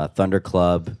 Thunder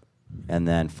Club, and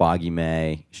then Foggy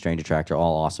May, Strange Attractor,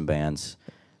 all awesome bands.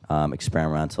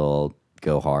 Experimental,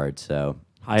 go hard. So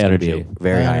High it's gonna be energy. a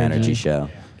very High high energy energy. show.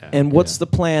 And what's the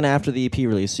plan after the EP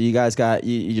release? So you guys got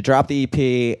you drop the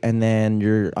EP, and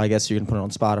then I guess you're gonna put it on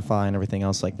Spotify and everything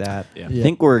else like that. Yeah. Yeah. I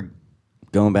think we're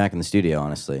going back in the studio.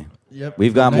 Honestly, Yep.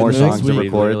 we've got more Next songs to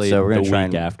week. record, Literally so we're gonna the try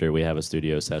week and after we have a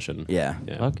studio session. yeah.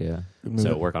 Fuck yeah.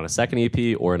 So work on a second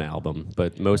EP or an album,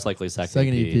 but most likely second,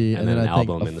 Second EP, and then an I think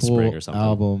album a in the full spring or something.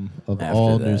 album of After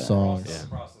all that. new songs.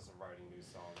 Yeah.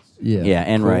 Yeah. Yeah,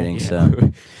 and Cool. writing.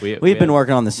 So We we've been have-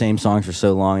 working on the same songs for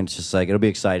so long. It's just like it'll be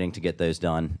exciting to get those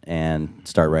done and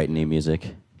start writing new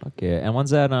music. Fuck yeah. And when's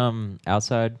that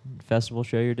outside festival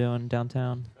show you're doing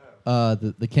downtown?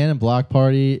 The Cannon Block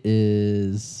Party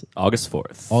is August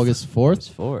 4th. August It's 4th.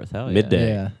 4th. Hell yeah. Midday.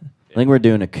 Yeah. I think we're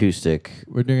doing acoustic,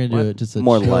 We're doing What? it just a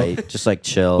more chill- light, just like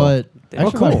chill. But Oh,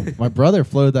 actually, cool. my brother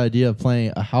floated the idea of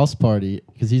playing a house party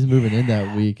because he's moving in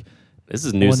that week. This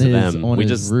is news on to his, them. on We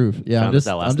his just roof. Yeah, found I'm this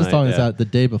just out last I'm just night, talking this yeah. out the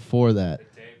day before that.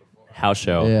 House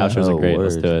show. Yeah. House shows Oh, are great.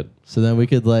 Let's word. do it. So then we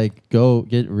could like go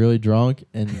get really drunk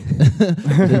and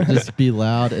then just be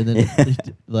loud, and then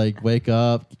like wake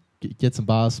up, get some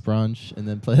boss brunch, and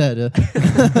then play that.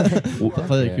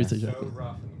 Play the Yeah. acoustic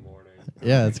show.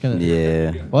 Yeah, it's gonna.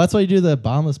 yeah, Well, that's why you do the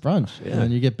bombless brunch, Yeah. and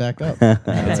then you get back up.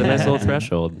 It's a nice little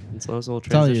threshold. It's a nice little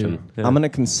Tell you. transition. Yeah. I'm gonna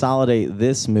consolidate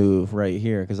this move right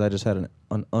here because I just had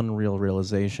an unreal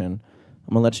realization.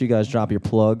 I'm gonna let you guys drop your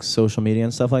plugs, social media,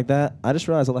 and stuff like that. I just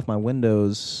realized I left my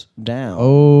windows down.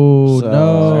 Oh So-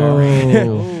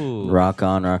 no! Ooh. rock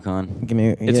on, rock on. Give me.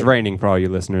 It's yeah, raining for all you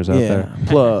listeners out Yeah, there.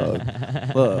 plug.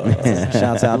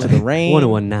 Shouts out to the rain.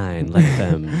 1019 like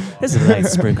them. There's a light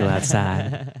sprinkle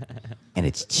outside. And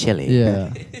it's chilly.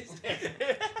 Yeah.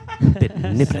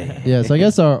 Yeah, so I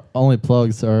guess our only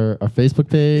plugs are our Facebook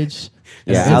page,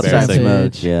 Yeah, Instagram outside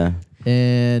smoke. page, Yeah.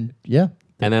 and yeah,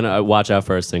 And then watch out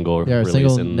for our single our release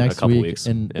single in next a couple week, weeks.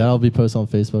 and Yeah. that'll be posted on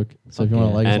Facebook. So if you want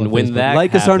to like us And on when Facebook, that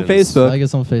Like us on happens- Facebook. like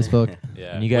us on Facebook. Yeah.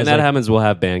 And you guys when that like- happens, we'll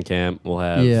have Bandcamp. We'll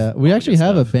have Yeah, we all actually the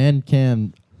have good a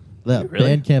Bandcamp. That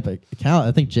Really? Bandcamp account.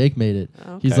 I think Jake made it.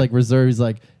 He's okay. like reserved. He's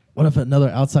like, what if another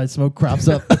outside smoke crops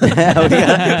up? we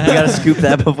gotta scoop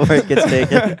that before it gets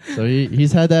taken. So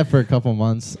he's had that for a couple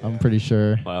months. I'm pretty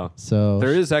sure. Wow. So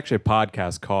There is actually a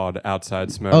podcast called Outside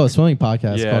Smoke. a swimming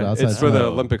podcast yeah, called Outside it's for Smoke. the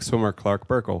Olympic swimmer Clark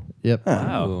Burkle. Yep.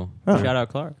 Wow. Shout out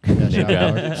Clark. Yeah, shout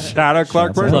out. Shout out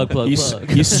Clark Burkle. Plug, plug, He, plug.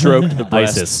 he stroked the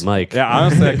breasts. ISIS, Mike. Yeah,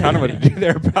 honestly, I kind of want to do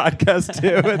their podcast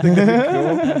too. I think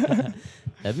that'd be cool.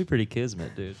 That'd be pretty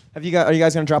kismet, dude. Are you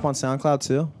guys gonna drop on SoundCloud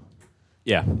too?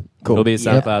 Yeah. Cool. It'll be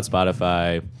Yep. SoundCloud,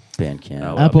 Spotify,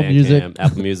 Bandcamp. Apple Music.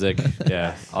 Apple Music.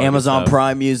 Yeah. all that Amazon good stuff.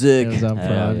 Prime Music. Amazon Yeah.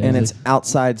 Prime And Music. it's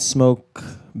Outside Smoke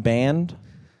Band.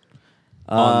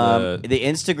 Um, On the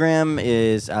Instagram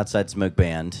is Outside Smoke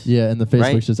Band. Yeah, and the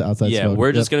Facebook's Right? just Outside Yeah, Smoke.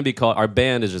 we're just Yep. going to be called, our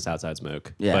band is just Outside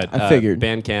Smoke. Yeah, but, I figured.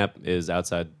 Bandcamp is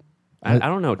Outside. I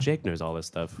don't know. Jake knows all this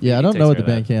stuff. Yeah, I He don't takes know what the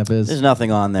care of Bandcamp is. There's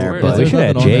nothing on there, Where but is We There's should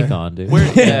have nothing on Jake there. on, dude.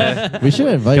 that. Yeah. We should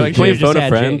invite Can you. we Should've just phone a had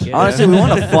friend? Jake, yeah. honestly, we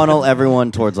want to funnel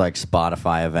everyone towards like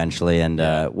Spotify eventually, and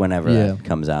whenever Yeah. that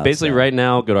comes out. Basically, so. right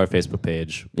now, go to our Facebook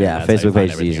page. Yeah, and that's how you Facebook find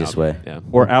page is the everything easiest out. way. Yeah.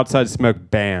 Or Outside Smoke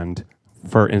Band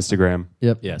for Instagram.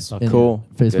 Yep. Yes. And Cool.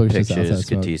 Facebook's Good just pictures, Outside good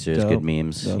Smoke. t-shirts, Dope. good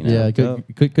memes. Dope. You know.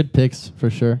 Yeah, good pics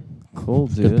for sure. Cool,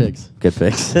 dude. Good pics. Good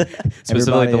pics. Specifically, like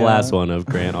the Everybody, last one of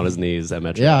Grant on his knees at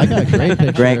Metro. Yeah, I got a great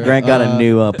picture. Grant got a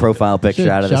new profile picture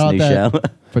out of this shout new out show.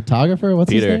 that photographer. What's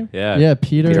Peter, his name? yeah. Yeah,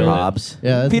 Peter. Peter Hobbs.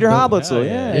 Yeah, that's Peter dope. Hobbitzel,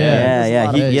 Yeah, yeah.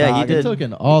 yeah, he He did. took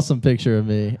an awesome picture of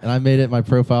me, and I made it my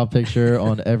profile picture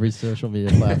on every social media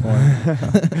platform.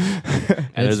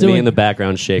 And It's there's me doing- in the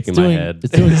background shaking it's my doing- head.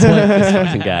 It's doing This quite,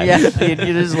 fucking guy. Yeah,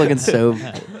 you're just looking so.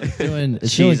 it's doing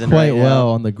Cheesing quite right now. well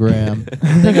on the gram.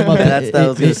 Think about That's what I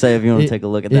was gonna say. If you want to take a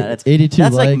look at that, it's 82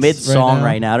 that's like likes mid song now.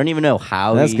 right now. I don't even know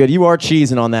how. That's he- good. You are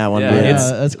cheesing on that one, Yeah, dude.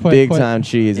 it's- that's quite big quite- time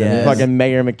cheese. Yeah, and it's- fucking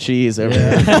Mayor McCheese over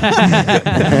Yeah. there.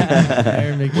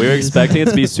 Aaron We were McNeese. expecting it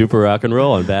to be super rock and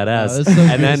roll and badass. Oh, it's so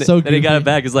and good- then, so then he got goofy. it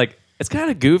back. It's like, it's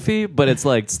kind of goofy, but it's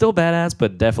like still badass,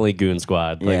 but definitely Goon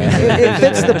Squad. Like, Yeah. It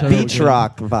fits the Totally beach good.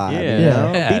 rock vibe. Yeah. You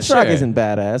know? Yeah, Beach rock sure. isn't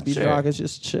badass. Beach Sure. rock is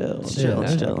just chill. chill,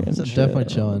 chill. It's definitely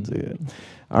chilling. Dude.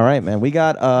 All right, man. We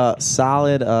got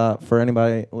solid for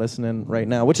anybody listening right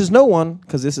now, which is no one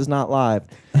because this is not live.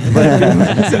 But if you're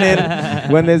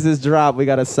listening when this is dropped, we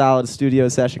got a solid studio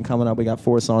session coming up. We got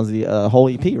 4 songs, the whole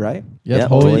EP, right? Yep, Yep,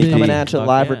 whole totally. EP. Coming at you, Fuck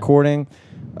live yeah. recording.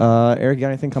 Eric, you got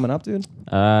anything coming up, dude?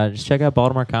 Just check out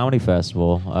Baltimore Comedy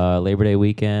Festival. Labor Day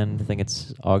weekend. I think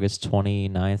it's August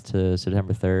 29th to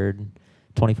September 3rd.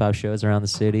 25 shows around the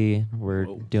city. We're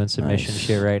doing submission Nice.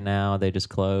 shit right now. They just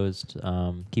closed.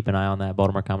 Keep an eye on that.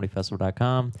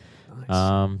 BaltimoreComedyFestival.com.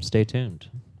 Stay tuned.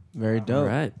 Very all dope.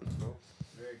 right.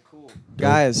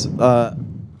 Guys,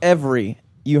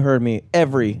 you heard me,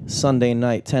 every Sunday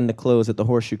night, 10 to close at the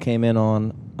Horseshoe came in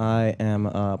on, I am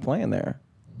playing there.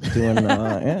 Doing,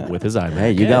 yeah. With his eye.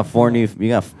 Hey, you got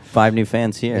 5 new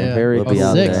fans here. Yeah. Very We'll be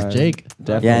out 6, there. Jake.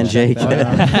 Definitely. Yeah, and Jake.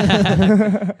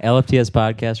 LFTS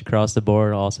podcast across the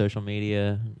board, all social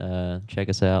media. Check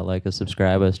us out, like us,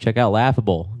 subscribe us. Check out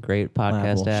Laughable, great podcast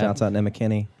Laughable. app. Shouts out Ned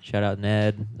McKinney. Shout out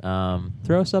Ned.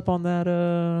 Throw us up on that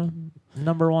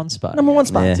number 1 spot. Number 1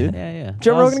 spot, Yeah. dude. Yeah, yeah.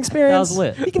 Joe That was- Rogan Experience. That was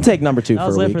lit. You can take number 2 That for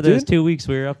was a lit week, for those dude. 2 weeks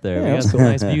we were up there. Yeah, we got that's some cool.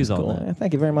 nice views Cool. on that. Yeah,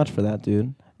 thank you very much for that,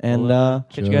 dude. And We'll,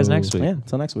 catch you guys Joe. next week. yeah,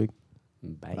 until next week.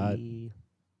 Bye.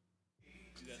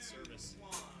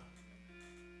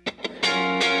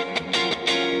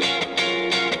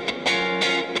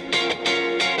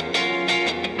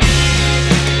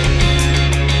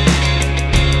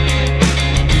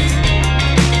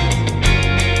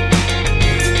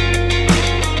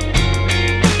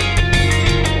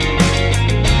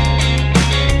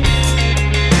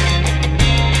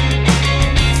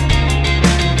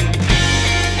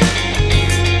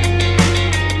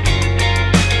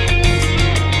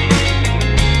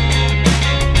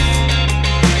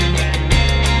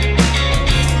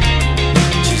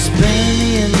 Just bury me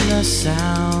in the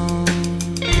sounds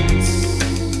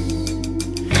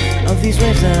of these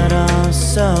waves that are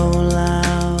so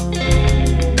loud.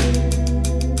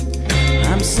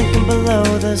 I'm sinking below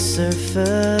the surface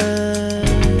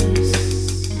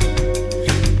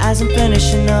as I'm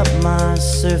finishing up my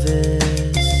service.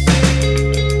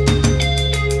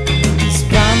 It's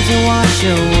bound to wash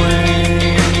away.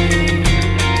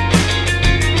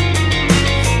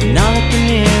 And all I can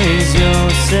hear is your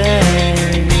say.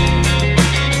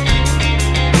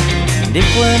 And if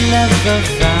we're never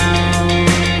found.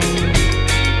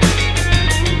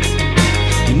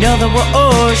 You know that we're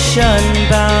ocean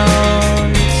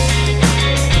bound.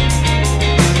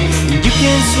 You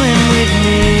can swim with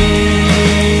me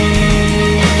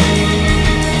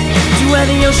to where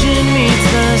the ocean meets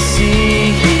the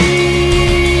sea.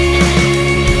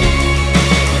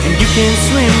 And you can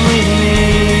swim with me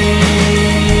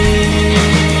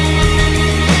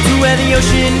to where the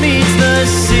ocean meets the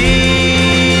sea.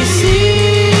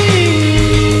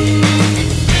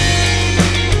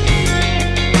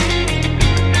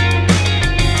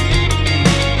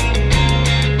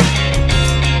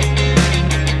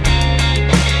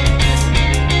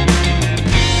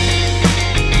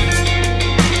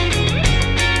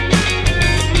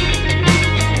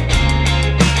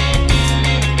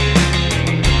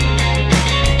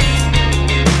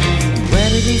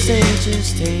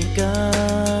 Just take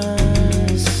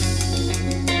us.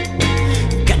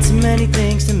 Got so many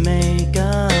things to make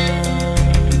up,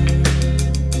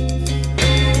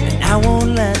 and I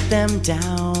won't let them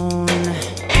down,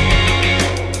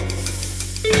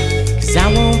 'cause I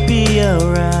won't be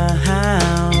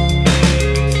around.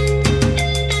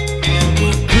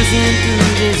 We're cruising through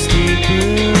this deep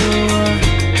blue,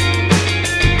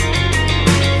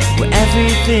 where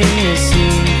everything is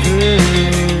see-through.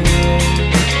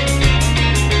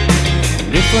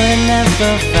 If we're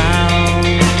never found,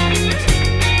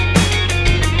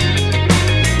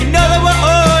 you know that we're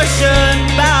ocean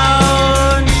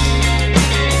bound.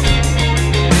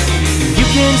 You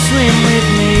can swim with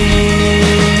me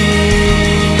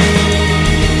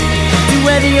to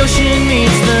where the ocean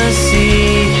meets the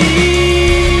sea.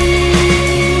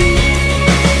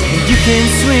 You can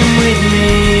swim with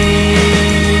me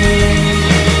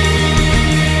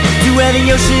to where the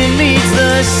ocean meets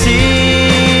the sea.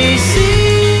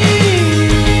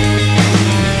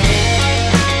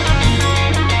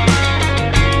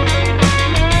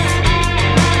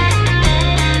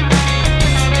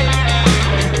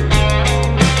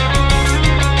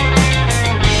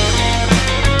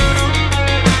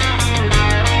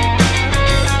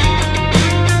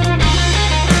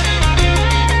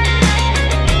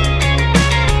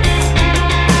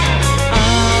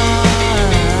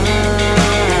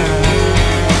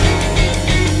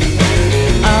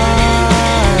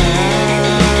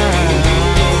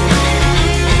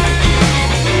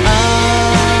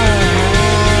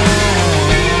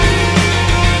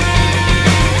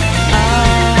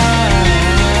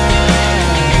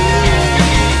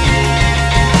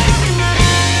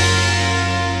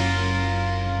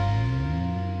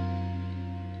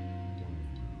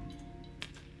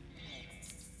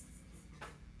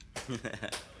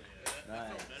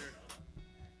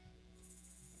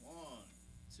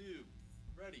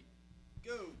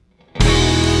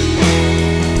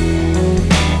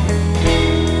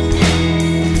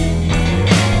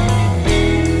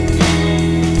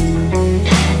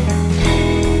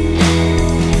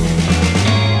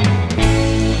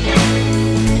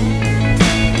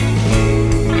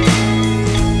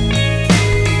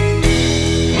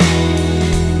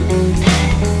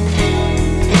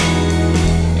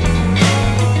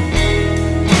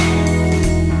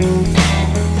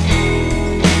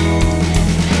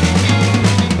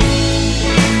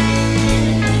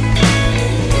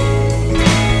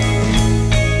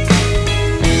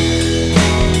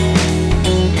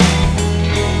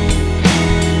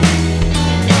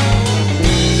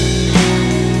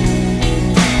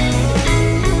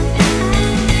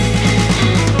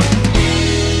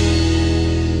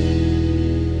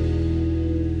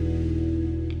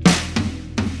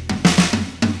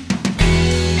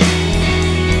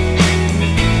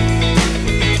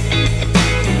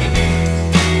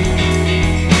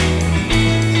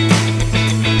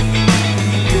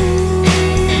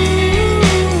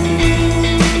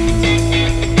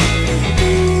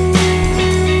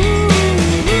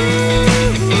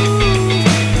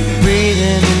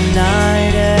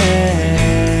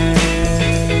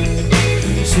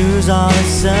 All the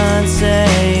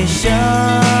sensations,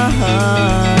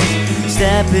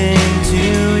 step into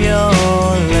your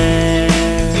land.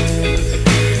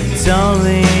 It's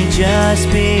only just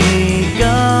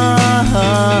begun.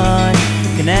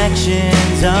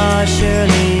 Connections are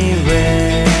surely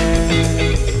rare,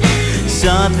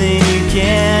 something you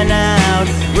can't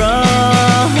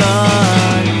outrun.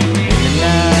 In the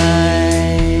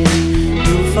night,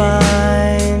 you'll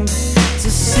find it's a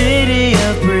city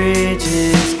of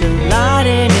bridges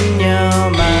colliding in your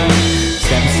mind.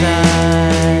 Step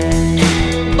aside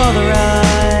for the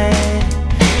ride.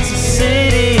 It's a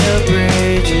city of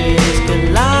bridges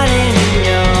colliding in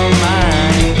your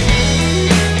mind.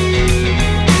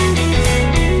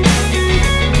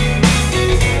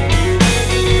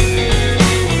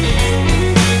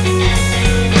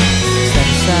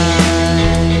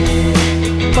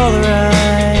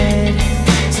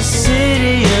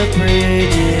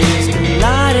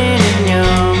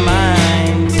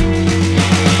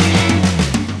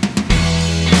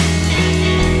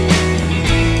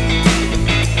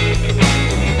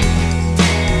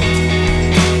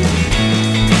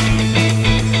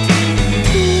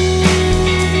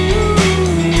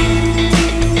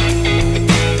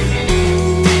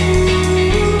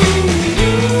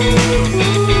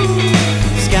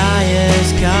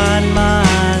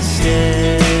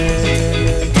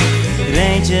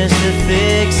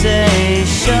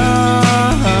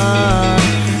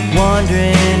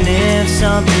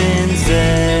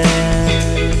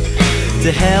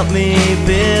 to help me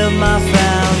build my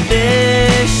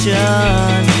foundation,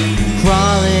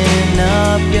 crawling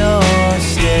up your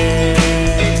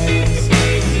stairs.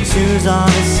 Tunes on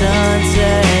the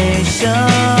sensations.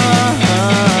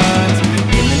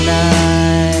 In the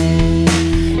night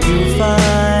you'll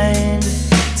find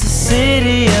it's a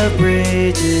city of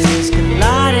bridges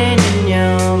colliding in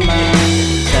your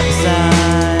mind. Step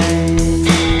aside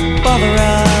for the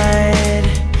ride.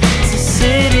 It's a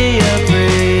city of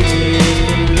bridges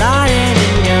colliding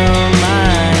in your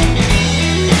mind.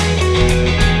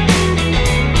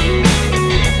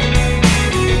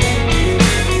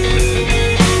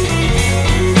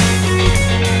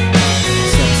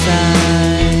 Step aside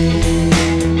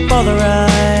for the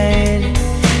ride.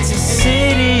 It's a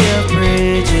city of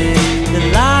bridges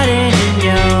colliding in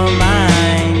your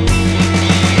mind.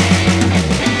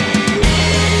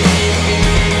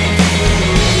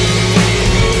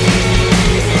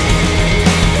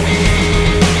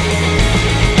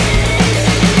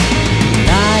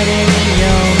 Lying in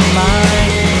your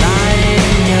mind, lying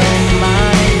in your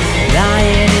mind,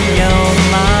 lying in your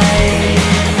mind.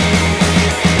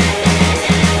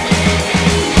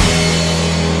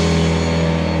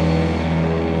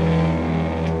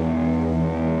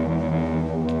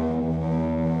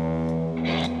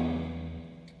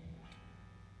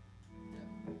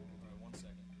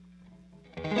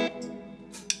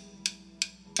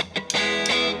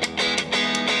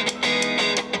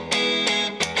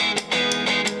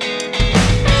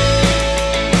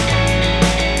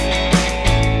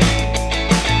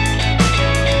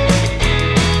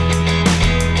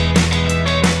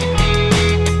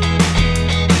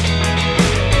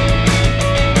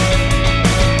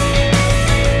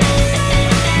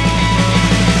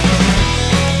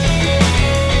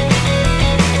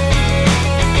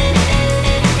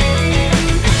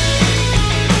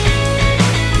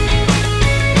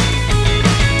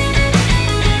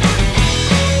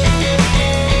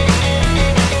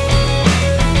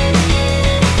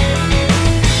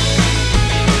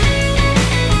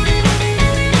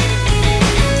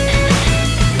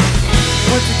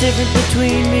 What's the difference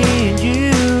between me and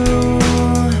you?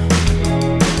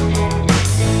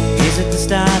 Is it the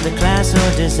style, the class,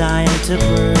 or desire to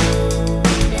prove?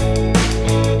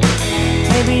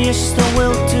 Maybe it's just the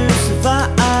will to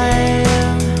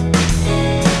survive.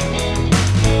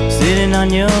 Sitting on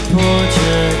your porch,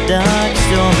 a dark,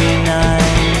 stormy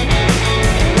night,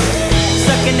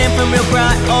 sucking in from real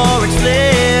bright orange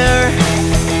flare,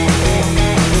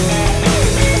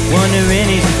 wondering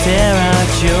if you tear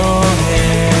out your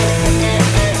hair.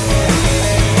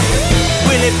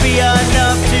 Will it be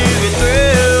enough to get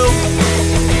through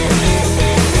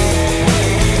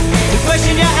the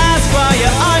question you ask while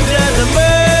you're under the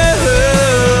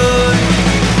moon?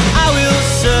 I will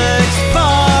search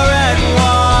far and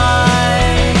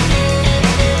wide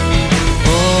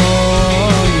for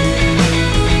you.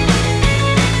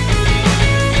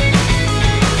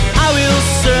 I will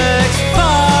search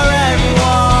far and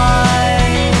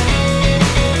wide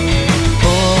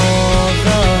for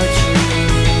the truth.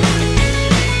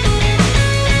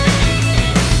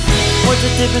 What's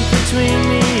the difference between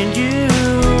me and you?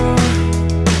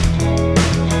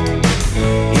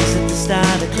 Is it the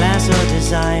style, the class, or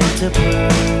desire to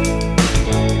prove?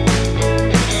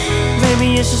 Maybe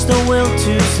it's just the will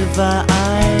to survive.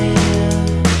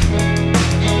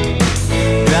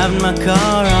 Driving my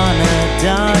car on a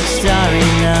dark, starry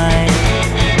night,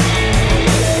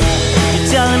 you're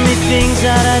telling me things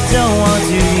that I don't want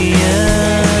to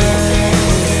hear.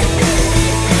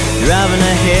 Driving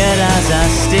ahead as I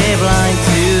stay blind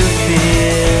to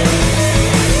fear.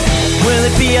 Will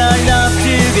it be enough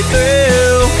to get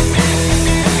through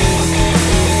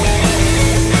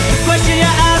the question you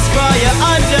ask while you're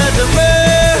under the moon?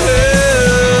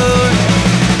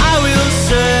 I will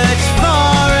search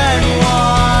far and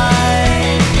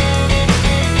wide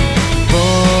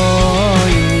for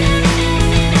you.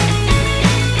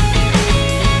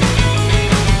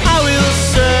 I will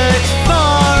search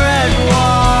far and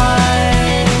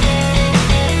wide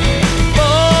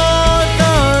for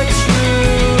the truth.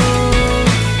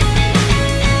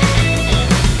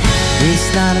 It's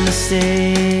not a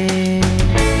mistake,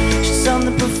 just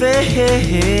something perfect.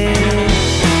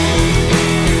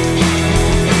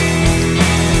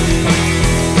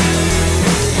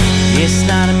 It's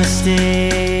not a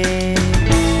mistake,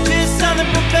 it's something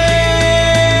perfect.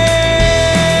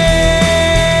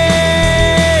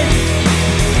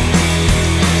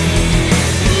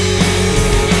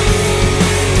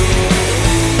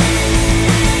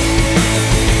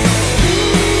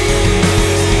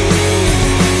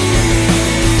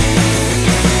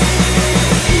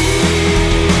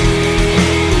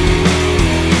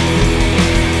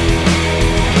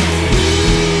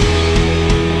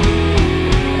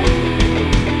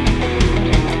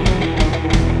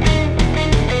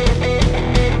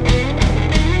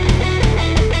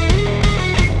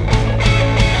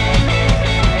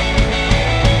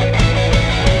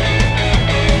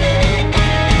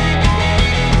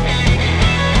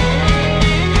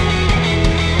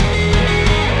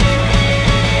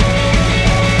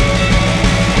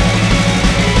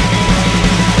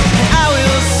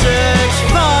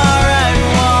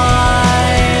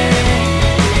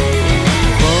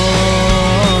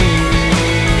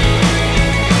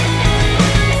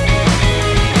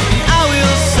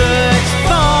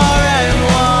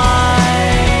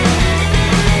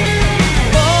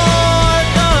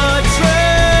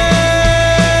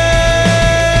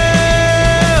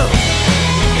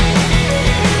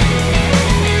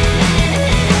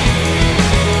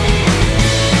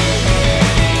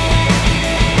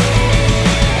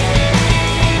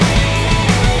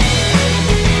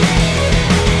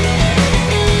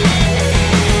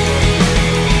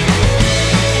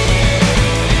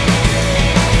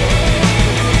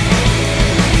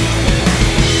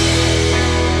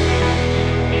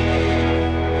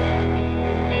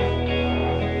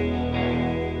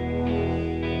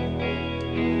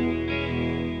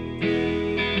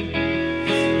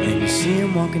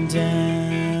 him walking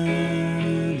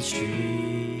down the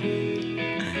street,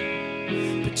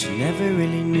 but you never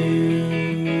really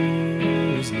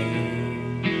knew his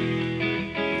name.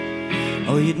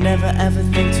 Oh, you'd never ever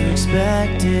think to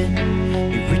expect it.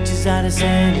 He reaches out his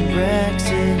hand and wrecks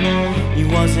it. He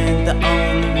wasn't the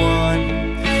only one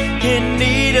in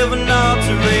need of an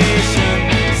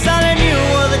alteration. Silent you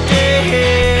were the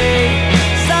day,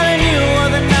 silent you were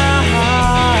the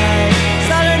night,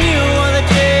 silent you were the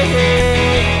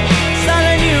day,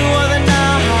 silent you were the night.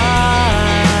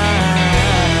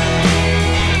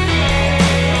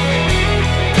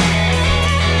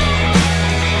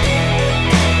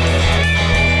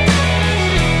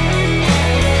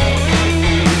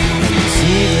 And you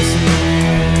see this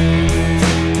man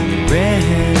in the red,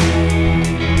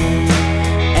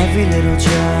 every little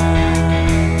drop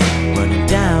running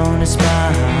down his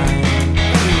spine.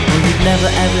 Oh, you'd never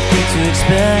ever think to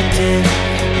expect it.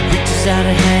 He reaches out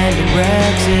a hand and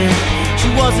wrecks it. She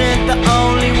wasn't the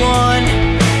only one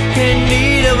in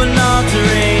need of an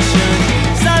alteration.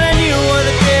 Silent you were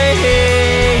the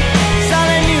day,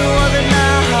 silent you were the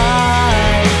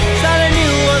night, silent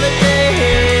you were the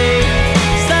day,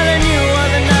 silent you were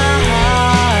the night.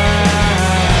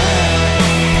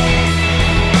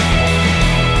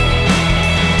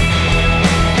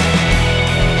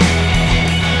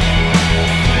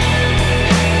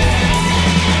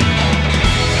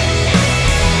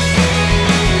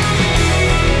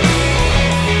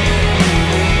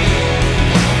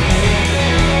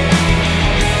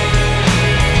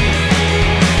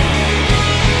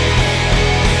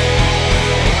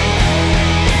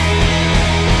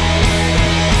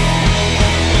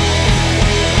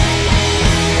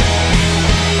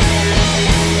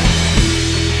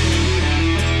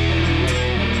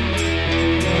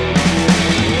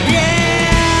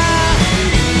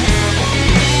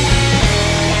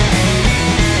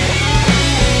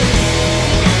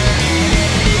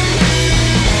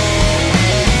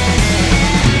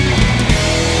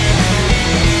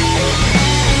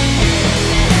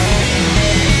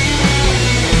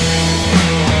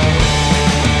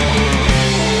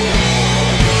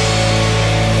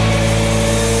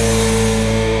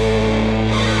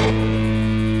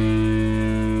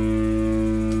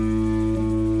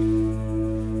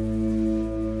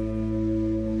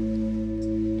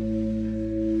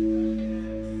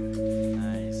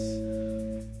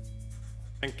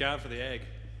 Thank God for the egg.